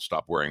 and you'll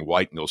stop wearing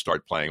white, and you'll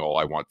start playing All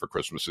I Want for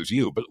Christmas Is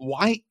You. But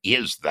why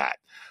is that?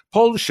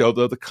 Polls show,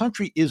 though, the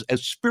country is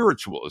as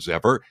spiritual as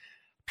ever.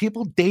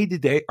 People day to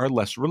day are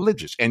less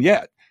religious, and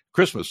yet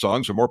Christmas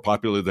songs are more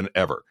popular than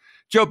ever.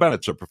 Joe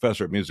Bennett's a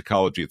professor of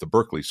musicology at the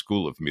Berklee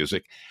School of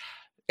Music.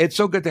 It's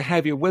so good to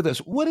have you with us.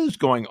 What is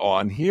going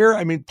on here?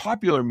 I mean,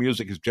 popular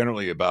music is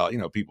generally about,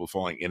 people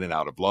falling in and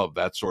out of love,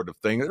 that sort of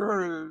thing. There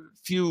are a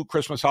few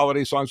Christmas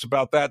holiday songs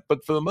about that,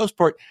 but for the most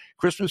part,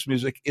 Christmas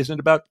music isn't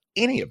about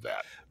any of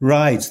that.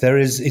 Right.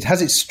 It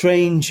has a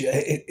strange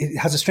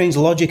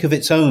logic of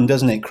its own,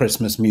 doesn't it?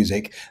 Christmas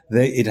music.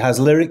 It has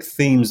lyric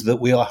themes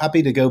that we are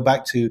happy to go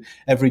back to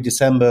every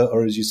December,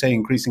 or as you say,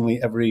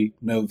 increasingly every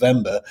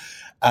November.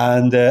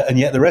 And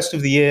yet the rest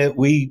of the year,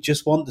 we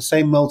just want the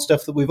same old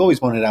stuff that we've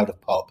always wanted out of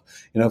pop.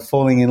 pop.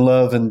 Falling in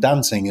love and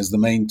dancing as the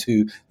main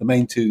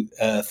two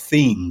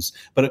themes.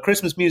 But at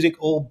Christmas music,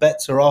 all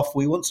bets are off.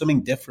 We want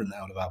something different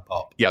out of our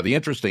pop. Yeah, the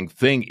interesting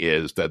thing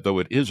is that though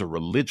it is a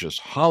religious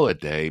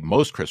holiday,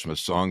 most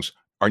Christmas songs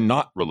are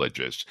not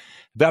religious.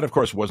 That, of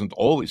course, wasn't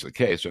always the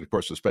case. And, of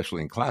course,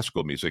 especially in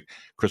classical music,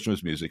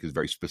 Christmas music is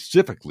very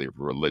specifically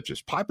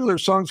religious. Popular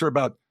songs are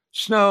about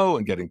snow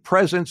and getting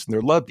presents, and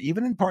they're loved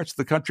even in parts of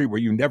the country where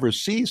you never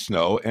see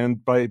snow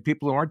and by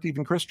people who aren't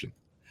even Christian.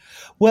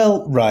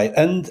 Well, right.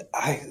 And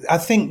I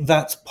think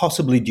that's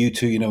possibly due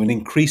to, an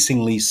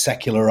increasingly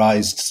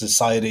secularized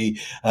society.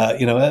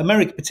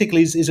 America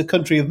particularly is a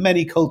country of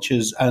many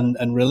cultures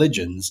and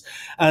religions.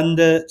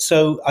 And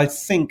so I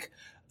think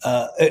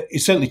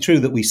it's certainly true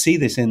that we see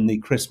this in the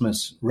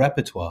Christmas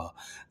repertoire.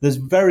 There's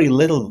very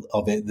little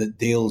of it that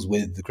deals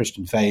with the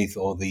Christian faith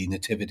or the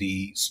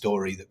nativity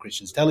story that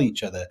Christians tell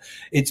each other.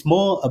 It's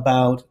more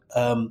about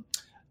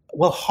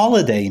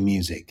holiday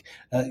music.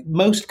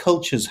 Most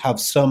cultures have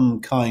some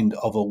kind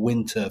of a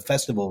winter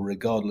festival,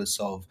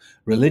 regardless of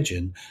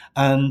religion.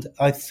 And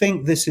I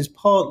think this is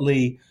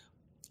partly,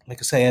 like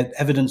I say,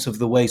 evidence of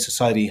the way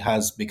society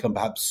has become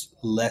perhaps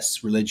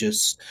less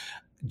religious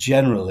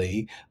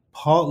generally,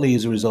 partly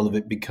as a result of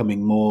it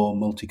becoming more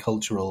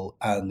multicultural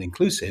and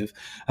inclusive,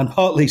 and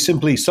partly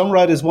simply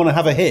songwriters want to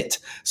have a hit.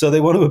 So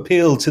they want to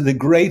appeal to the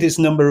greatest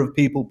number of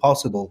people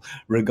possible,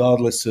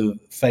 regardless of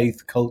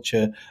faith,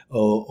 culture,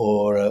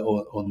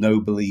 or no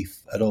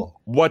belief at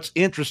all. What's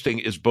interesting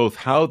is both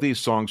how these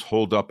songs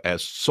hold up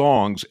as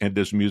songs and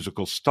as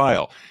musical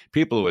style.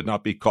 People who would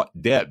not be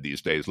caught dead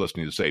these days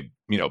listening to, say,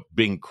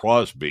 Bing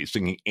Crosby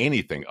singing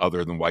anything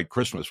other than White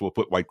Christmas will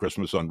put White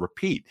Christmas on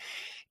repeat.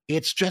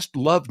 It's just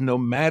loved no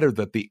matter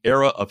that the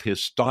era of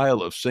his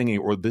style of singing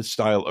or this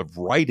style of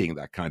writing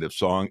that kind of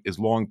song is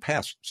long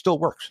past. Still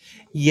works.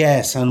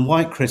 Yes, and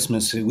White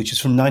Christmas, which is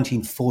from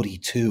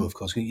 1942, of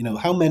course.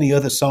 How many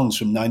other songs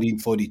from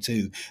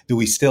 1942 do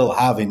we still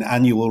have in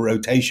annual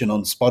rotation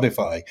on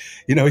Spotify?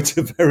 It's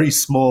a very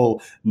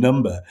small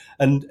number.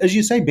 And as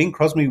you say, Bing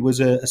Crosby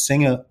was a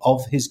singer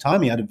of his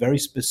time. He had a very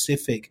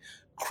specific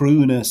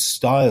crooner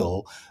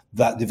style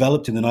that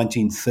developed in the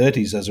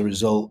 1930s as a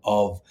result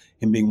of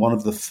him being one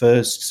of the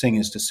first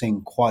singers to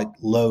sing quite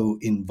low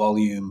in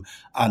volume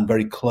and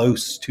very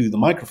close to the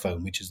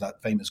microphone, which is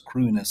that famous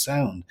crooner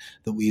sound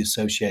that we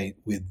associate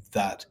with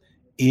that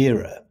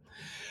era.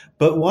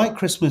 But White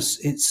Christmas,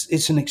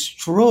 it's an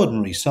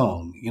extraordinary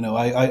song.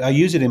 I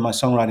use it in my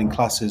songwriting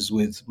classes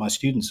with my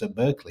students at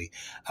Berkeley,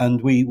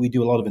 and we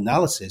do a lot of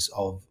analysis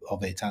of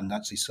it and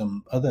actually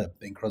some other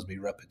Bing Crosby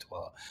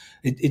repertoire.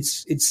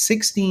 It's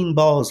 16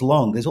 bars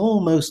long. There's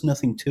almost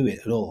nothing to it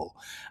at all.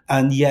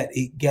 And yet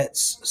it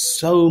gets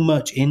so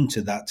much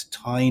into that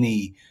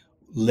tiny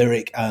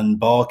lyric and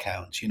bar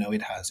count.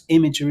 It has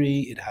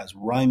imagery, it has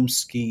rhyme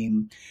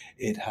scheme,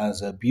 it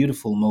has a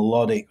beautiful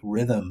melodic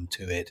rhythm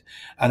to it,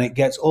 and it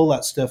gets all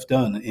that stuff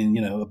done in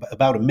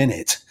about a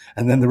minute,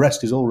 and then the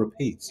rest is all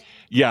repeats.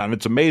 Yeah, and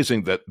it's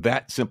amazing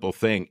that simple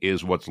thing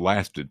is what's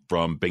lasted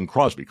from Bing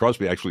Crosby.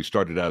 Crosby actually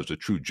started out as a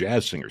true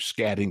jazz singer,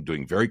 scatting,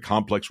 doing very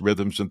complex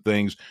rhythms and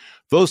things.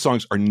 Those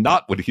songs are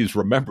not what he's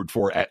remembered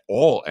for at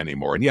all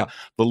anymore. And yeah,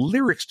 the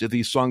lyrics to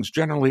these songs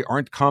generally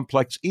aren't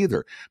complex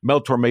either. Mel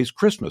Torme's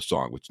Christmas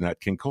song, which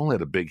Nat King Cole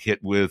had a big hit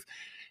with,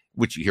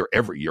 which you hear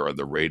every year on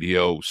the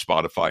radio,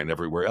 Spotify, and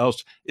everywhere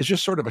else, is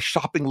just sort of a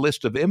shopping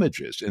list of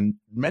images. And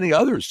many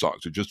other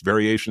songs are just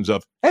variations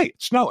of, hey,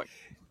 it's snowing.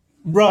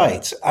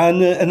 Right.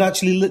 And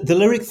actually, the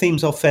lyric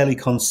themes are fairly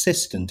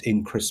consistent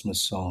in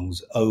Christmas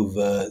songs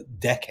over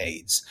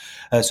decades.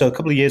 So a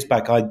couple of years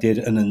back, I did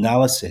an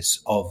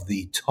analysis of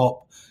the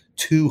top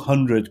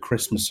 200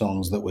 Christmas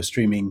songs that were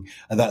streaming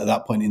at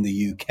that point in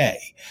the UK.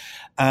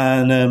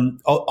 And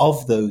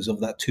of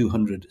that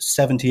 200,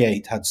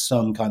 78 had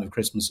some kind of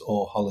Christmas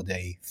or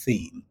holiday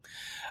theme.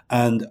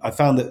 And I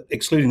found that,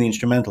 excluding the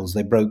instrumentals,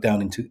 they broke down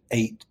into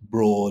 8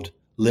 broad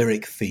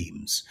lyric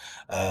themes.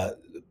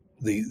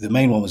 The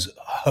main one was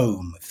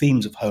home,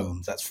 themes of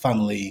home. That's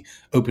family,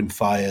 open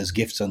fires,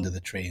 gifts under the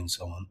tree, and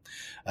so on.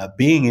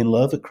 Being in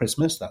love at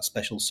Christmas, that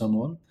special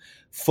someone.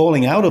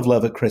 Falling out of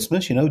love at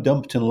Christmas,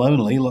 dumped and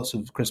lonely. Lots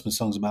of Christmas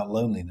songs about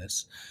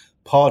loneliness.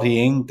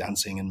 Partying,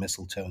 dancing and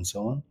mistletoe, and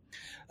so on.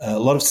 A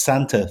lot of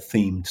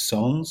Santa-themed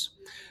songs.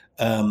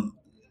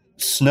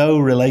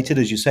 Snow-related,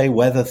 as you say,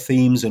 weather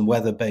themes and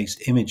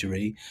weather-based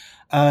imagery.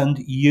 And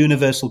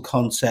universal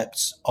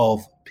concepts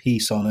of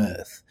peace on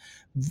earth.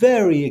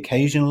 Very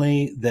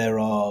occasionally, there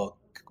are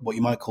what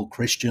you might call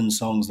Christian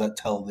songs that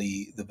tell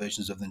the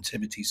versions of the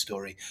nativity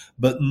story,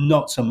 but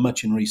not so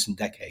much in recent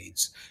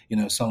decades.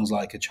 Songs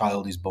like A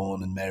Child is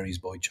Born and Mary's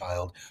Boy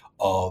Child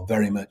are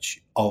very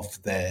much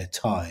of their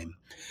time.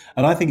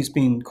 And I think it's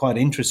been quite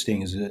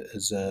interesting as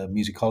a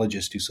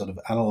musicologist who sort of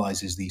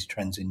analyzes these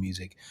trends in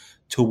music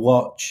to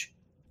watch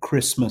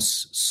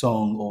Christmas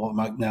song, or what I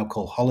might now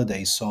call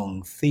holiday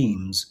song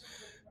themes,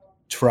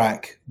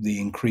 track the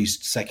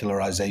increased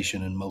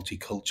secularization and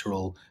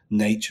multicultural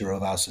nature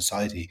of our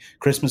society.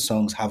 Christmas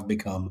songs have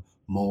become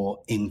more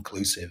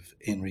inclusive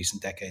in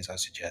recent decades, I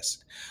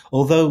suggest.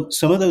 Although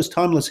some of those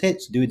timeless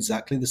hits do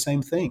exactly the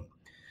same thing.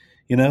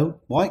 You know,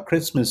 White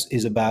Christmas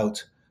is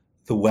about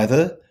the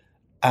weather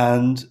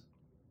and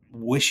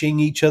wishing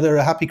each other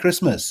a happy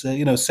Christmas.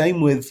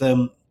 Same with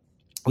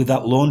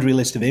that laundry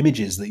list of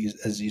images that,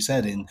 as you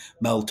said, in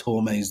Mel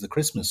Torme's The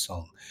Christmas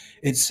Song.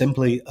 It's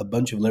simply a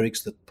bunch of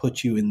lyrics that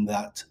put you in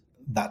that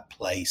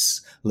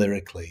place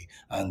lyrically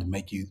and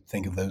make you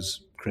think of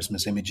those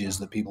Christmas images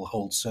that people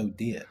hold so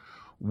dear.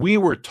 We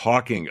were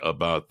talking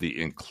about the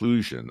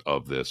inclusion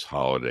of this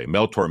holiday.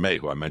 Mel Torme,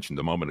 who I mentioned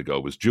a moment ago,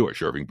 was Jewish.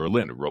 Irving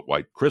Berlin, who wrote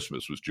White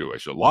Christmas, was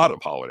Jewish. A lot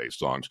of holiday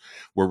songs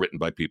were written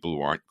by people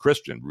who aren't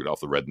Christian. Rudolph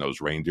the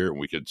Red-Nosed Reindeer,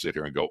 and we could sit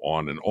here and go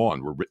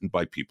on, were written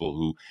by people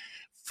who,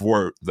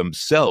 for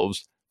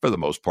themselves, for the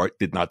most part,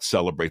 did not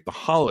celebrate the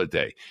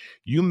holiday.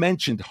 You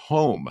mentioned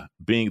home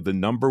being the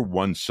number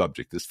one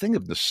subject, this thing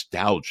of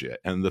nostalgia,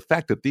 and the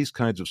fact that these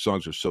kinds of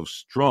songs are so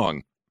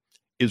strong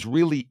is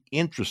really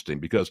interesting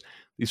because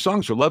these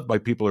songs are loved by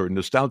people who are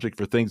nostalgic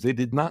for things they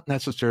did not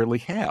necessarily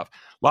have.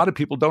 A lot of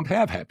people don't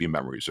have happy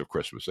memories of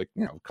Christmas. They,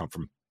 come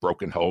from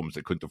broken homes.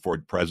 They couldn't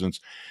afford presents.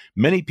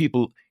 Many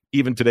people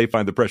even today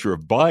find the pressure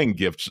of buying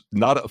gifts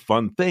not a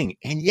fun thing.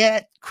 And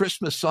yet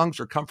Christmas songs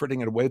are comforting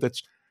in a way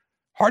that's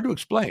hard to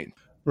explain.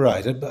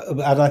 Right. And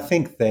I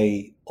think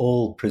they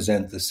all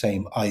present the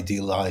same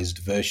idealized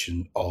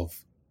version of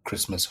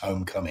Christmas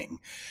homecoming.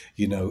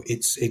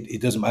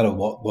 It doesn't matter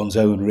what one's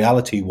own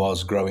reality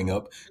was growing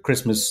up.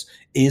 Christmas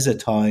is a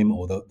time,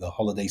 or the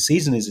holiday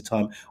season is a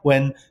time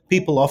when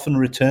people often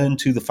return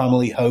to the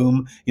family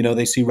home.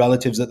 They see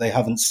relatives that they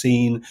haven't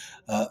seen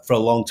for a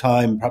long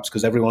time, perhaps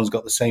because everyone's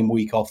got the same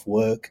week off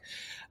work.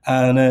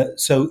 And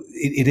so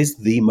it is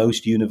the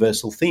most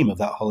universal theme of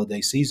that holiday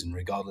season,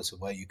 regardless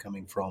of where you're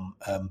coming from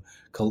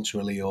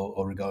culturally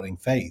or regarding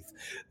faith,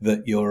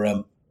 that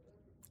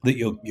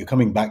you're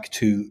coming back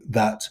to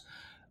that,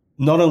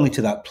 not only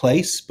to that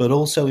place, but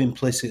also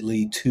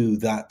implicitly to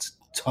that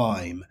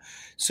time.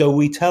 So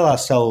we tell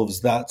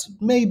ourselves that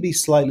maybe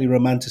slightly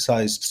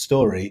romanticized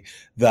story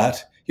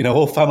that,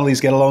 all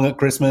families get along at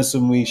Christmas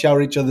and we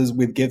shower each other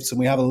with gifts and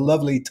we have a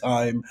lovely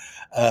time.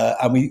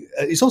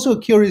 It's also a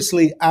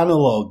curiously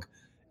analog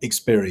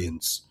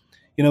experience.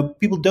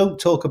 People don't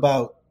talk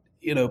about,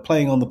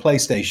 playing on the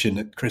PlayStation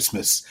at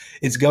Christmas.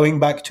 It's going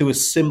back to a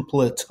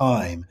simpler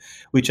time,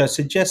 which I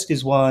suggest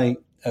is why,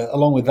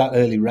 along with that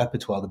early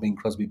repertoire, the Bing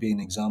Crosby being an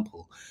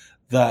example,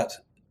 that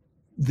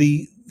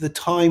the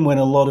time when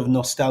a lot of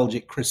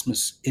nostalgic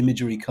Christmas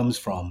imagery comes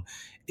from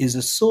is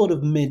a sort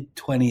of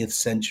mid-20th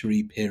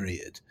century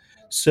period,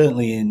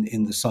 certainly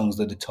in the songs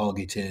that are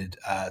targeted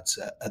at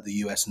the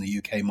US and the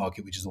UK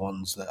market, which is the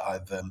ones that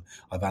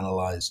I've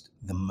analyzed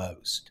the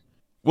most.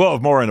 We'll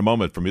have more in a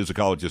moment from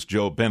musicologist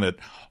Joe Bennett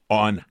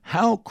on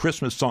how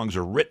Christmas songs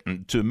are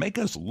written to make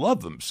us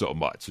love them so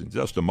much in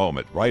just a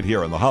moment, right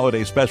here on the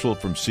Holiday Special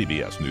from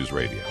CBS News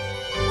Radio.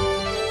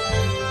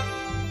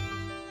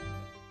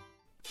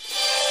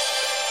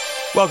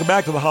 Welcome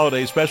back to the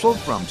Holiday Special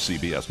from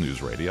CBS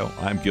News Radio.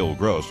 I'm Gil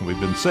Gross, and we've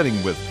been sitting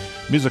with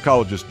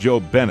musicologist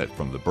Joe Bennett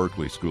from the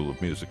Berklee School of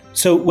Music.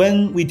 So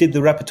when we did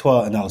the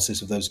repertoire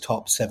analysis of those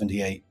top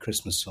 78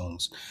 Christmas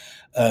songs,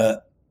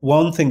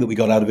 one thing that we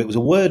got out of it was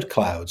a word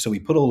cloud. So we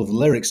put all of the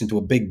lyrics into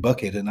a big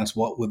bucket, and that's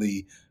what were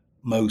the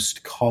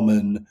most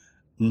common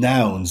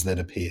nouns that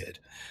appeared.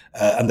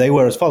 And they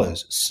were as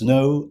follows: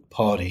 snow,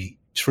 party,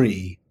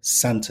 tree,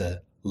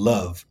 Santa,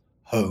 love,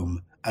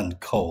 home, and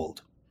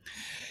cold.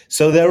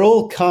 So they're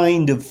all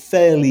kind of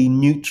fairly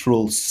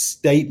neutral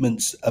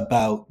statements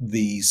about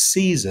the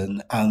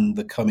season and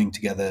the coming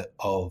together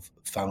of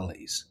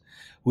families,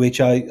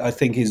 which I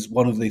think is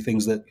one of the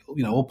things that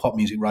all pop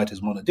music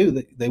writers want to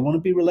do. They want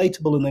to be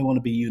relatable and they want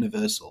to be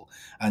universal,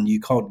 and you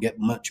can't get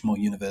much more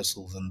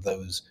universal than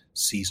those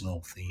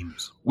seasonal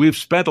themes. We've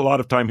spent a lot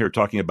of time here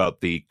talking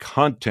about the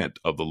content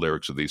of the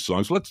lyrics of these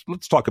songs.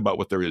 Let's talk about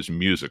what there is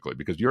musically,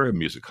 because you're a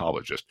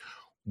musicologist.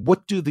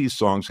 What do these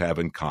songs have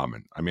in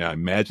common? I mean, I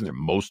imagine they're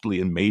mostly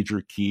in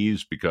major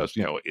keys because,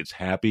 it's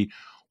happy.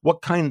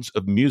 What kinds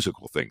of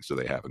musical things do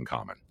they have in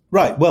common?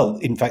 Right. Well,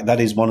 in fact, that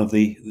is one of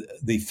the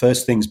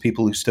first things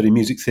people who study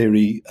music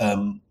theory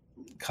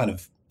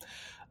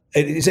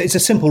it's a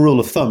simple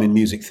rule of thumb in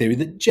music theory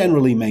that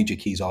generally major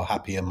keys are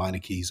happy and minor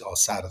keys are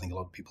sad. I think a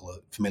lot of people are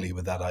familiar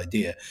with that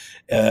idea.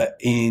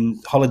 In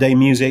holiday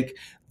music,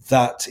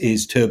 that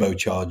is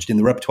turbocharged. In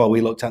the repertoire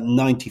we looked at,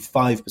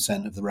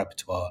 95% of the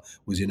repertoire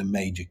was in a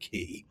major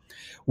key,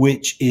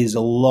 which is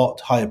a lot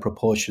higher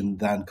proportion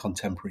than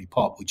contemporary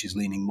pop, which is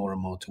leaning more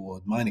and more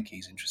toward minor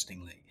keys,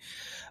 interestingly.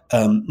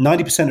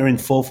 90% are in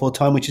 4/4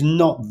 time, which is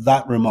not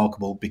that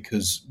remarkable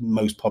because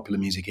most popular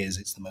music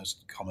it's the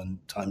most common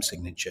time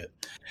signature.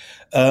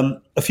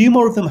 A few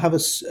more of them have a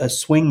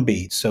swing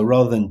beat. So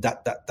rather than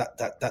dat, dat, dat,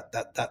 dat, dat,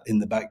 dat, dat in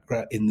the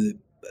background, in the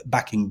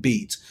backing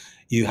beat,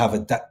 you have a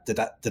dat, da,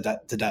 dat, da,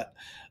 dat, da,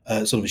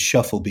 dat, sort of a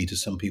shuffle beat, as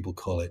some people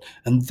call it.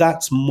 And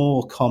that's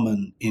more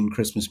common in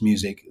Christmas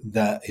music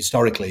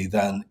historically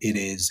than it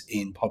is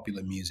in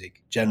popular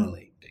music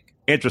generally.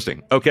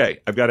 Interesting. Okay,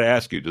 I've got to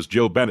ask you, does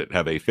Joe Bennett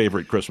have a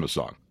favorite Christmas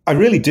song? I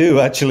really do,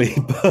 actually,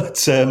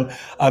 but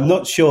I'm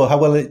not sure how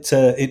well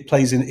it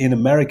plays in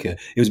America.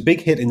 It was a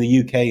big hit in the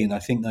UK in, I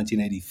think,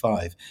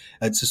 1985.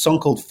 It's a song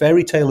called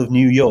Fairy Tale of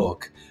New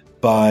York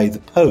by the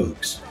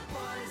Pogues,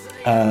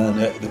 and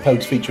the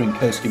Pogues featuring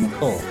Kirsty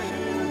MacColl.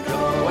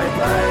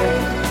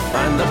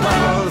 And the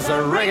bells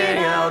are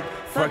ringing out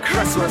for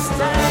Christmas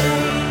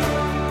Day.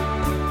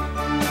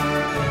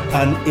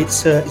 And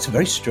it's a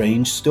very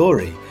strange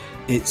story.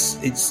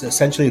 It's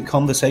essentially a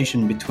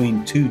conversation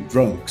between two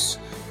drunks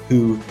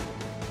who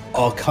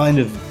are kind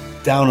of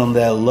down on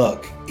their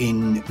luck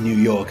in New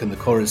York, and the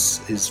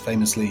chorus is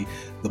famously,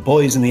 "The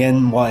boys in the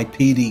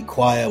NYPD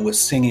choir were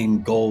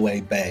singing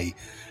Galway Bay,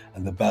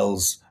 and the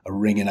bells are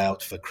ringing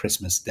out for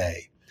Christmas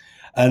Day."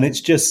 And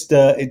it's just,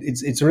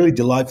 it's a really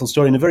delightful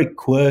story and a very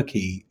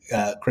quirky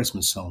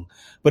Christmas song.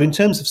 But in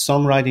terms of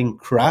songwriting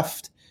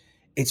craft,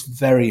 it's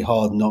very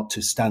hard not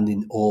to stand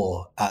in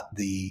awe at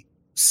the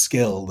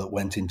skill that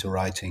went into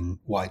writing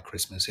White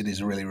Christmas. It is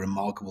a really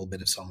remarkable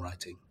bit of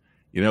songwriting.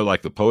 You know,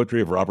 like the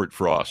poetry of Robert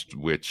Frost,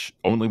 which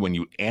only when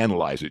you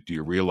analyze it do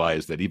you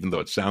realize that even though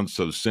it sounds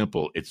so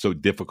simple, it's so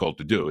difficult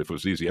to do. If it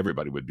was easy,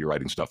 everybody would be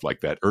writing stuff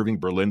like that. Irving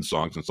Berlin's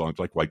songs and songs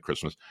like White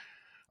Christmas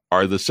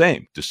are the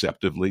same,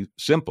 deceptively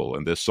simple.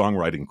 And this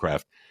songwriting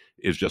craft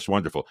is just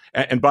wonderful.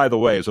 And by the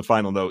way, as a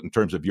final note, in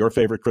terms of your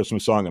favorite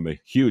Christmas song, I'm a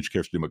huge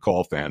Kirsty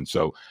MacColl fan,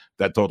 so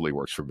that totally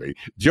works for me.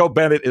 Joe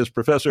Bennett is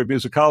professor of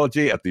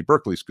musicology at the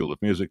Berklee School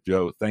of Music.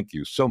 Joe, thank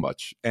you so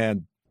much,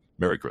 and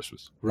Merry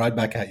Christmas. Right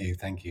back at you.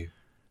 Thank you.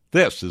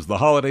 This is the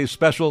Holiday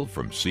Special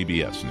from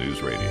CBS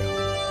News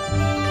Radio.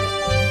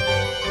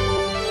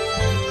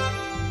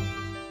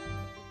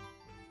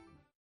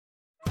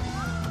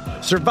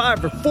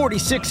 Survivor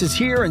 46 is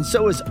here, and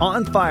so is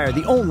On Fire,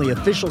 the only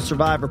official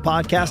Survivor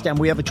podcast, and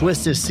we have a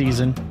twist this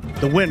season.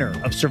 The winner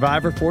of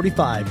Survivor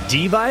 45,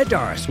 Dee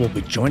Valladares, will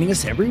be joining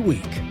us every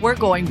week. We're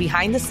going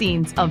behind the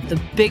scenes of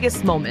the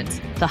biggest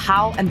moments, the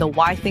how and the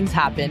why things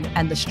happen,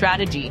 and the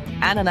strategy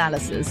and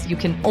analysis you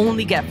can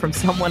only get from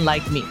someone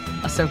like me,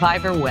 a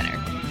Survivor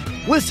winner.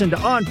 Listen to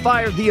On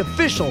Fire, the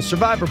official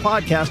Survivor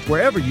podcast,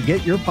 wherever you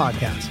get your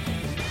podcasts.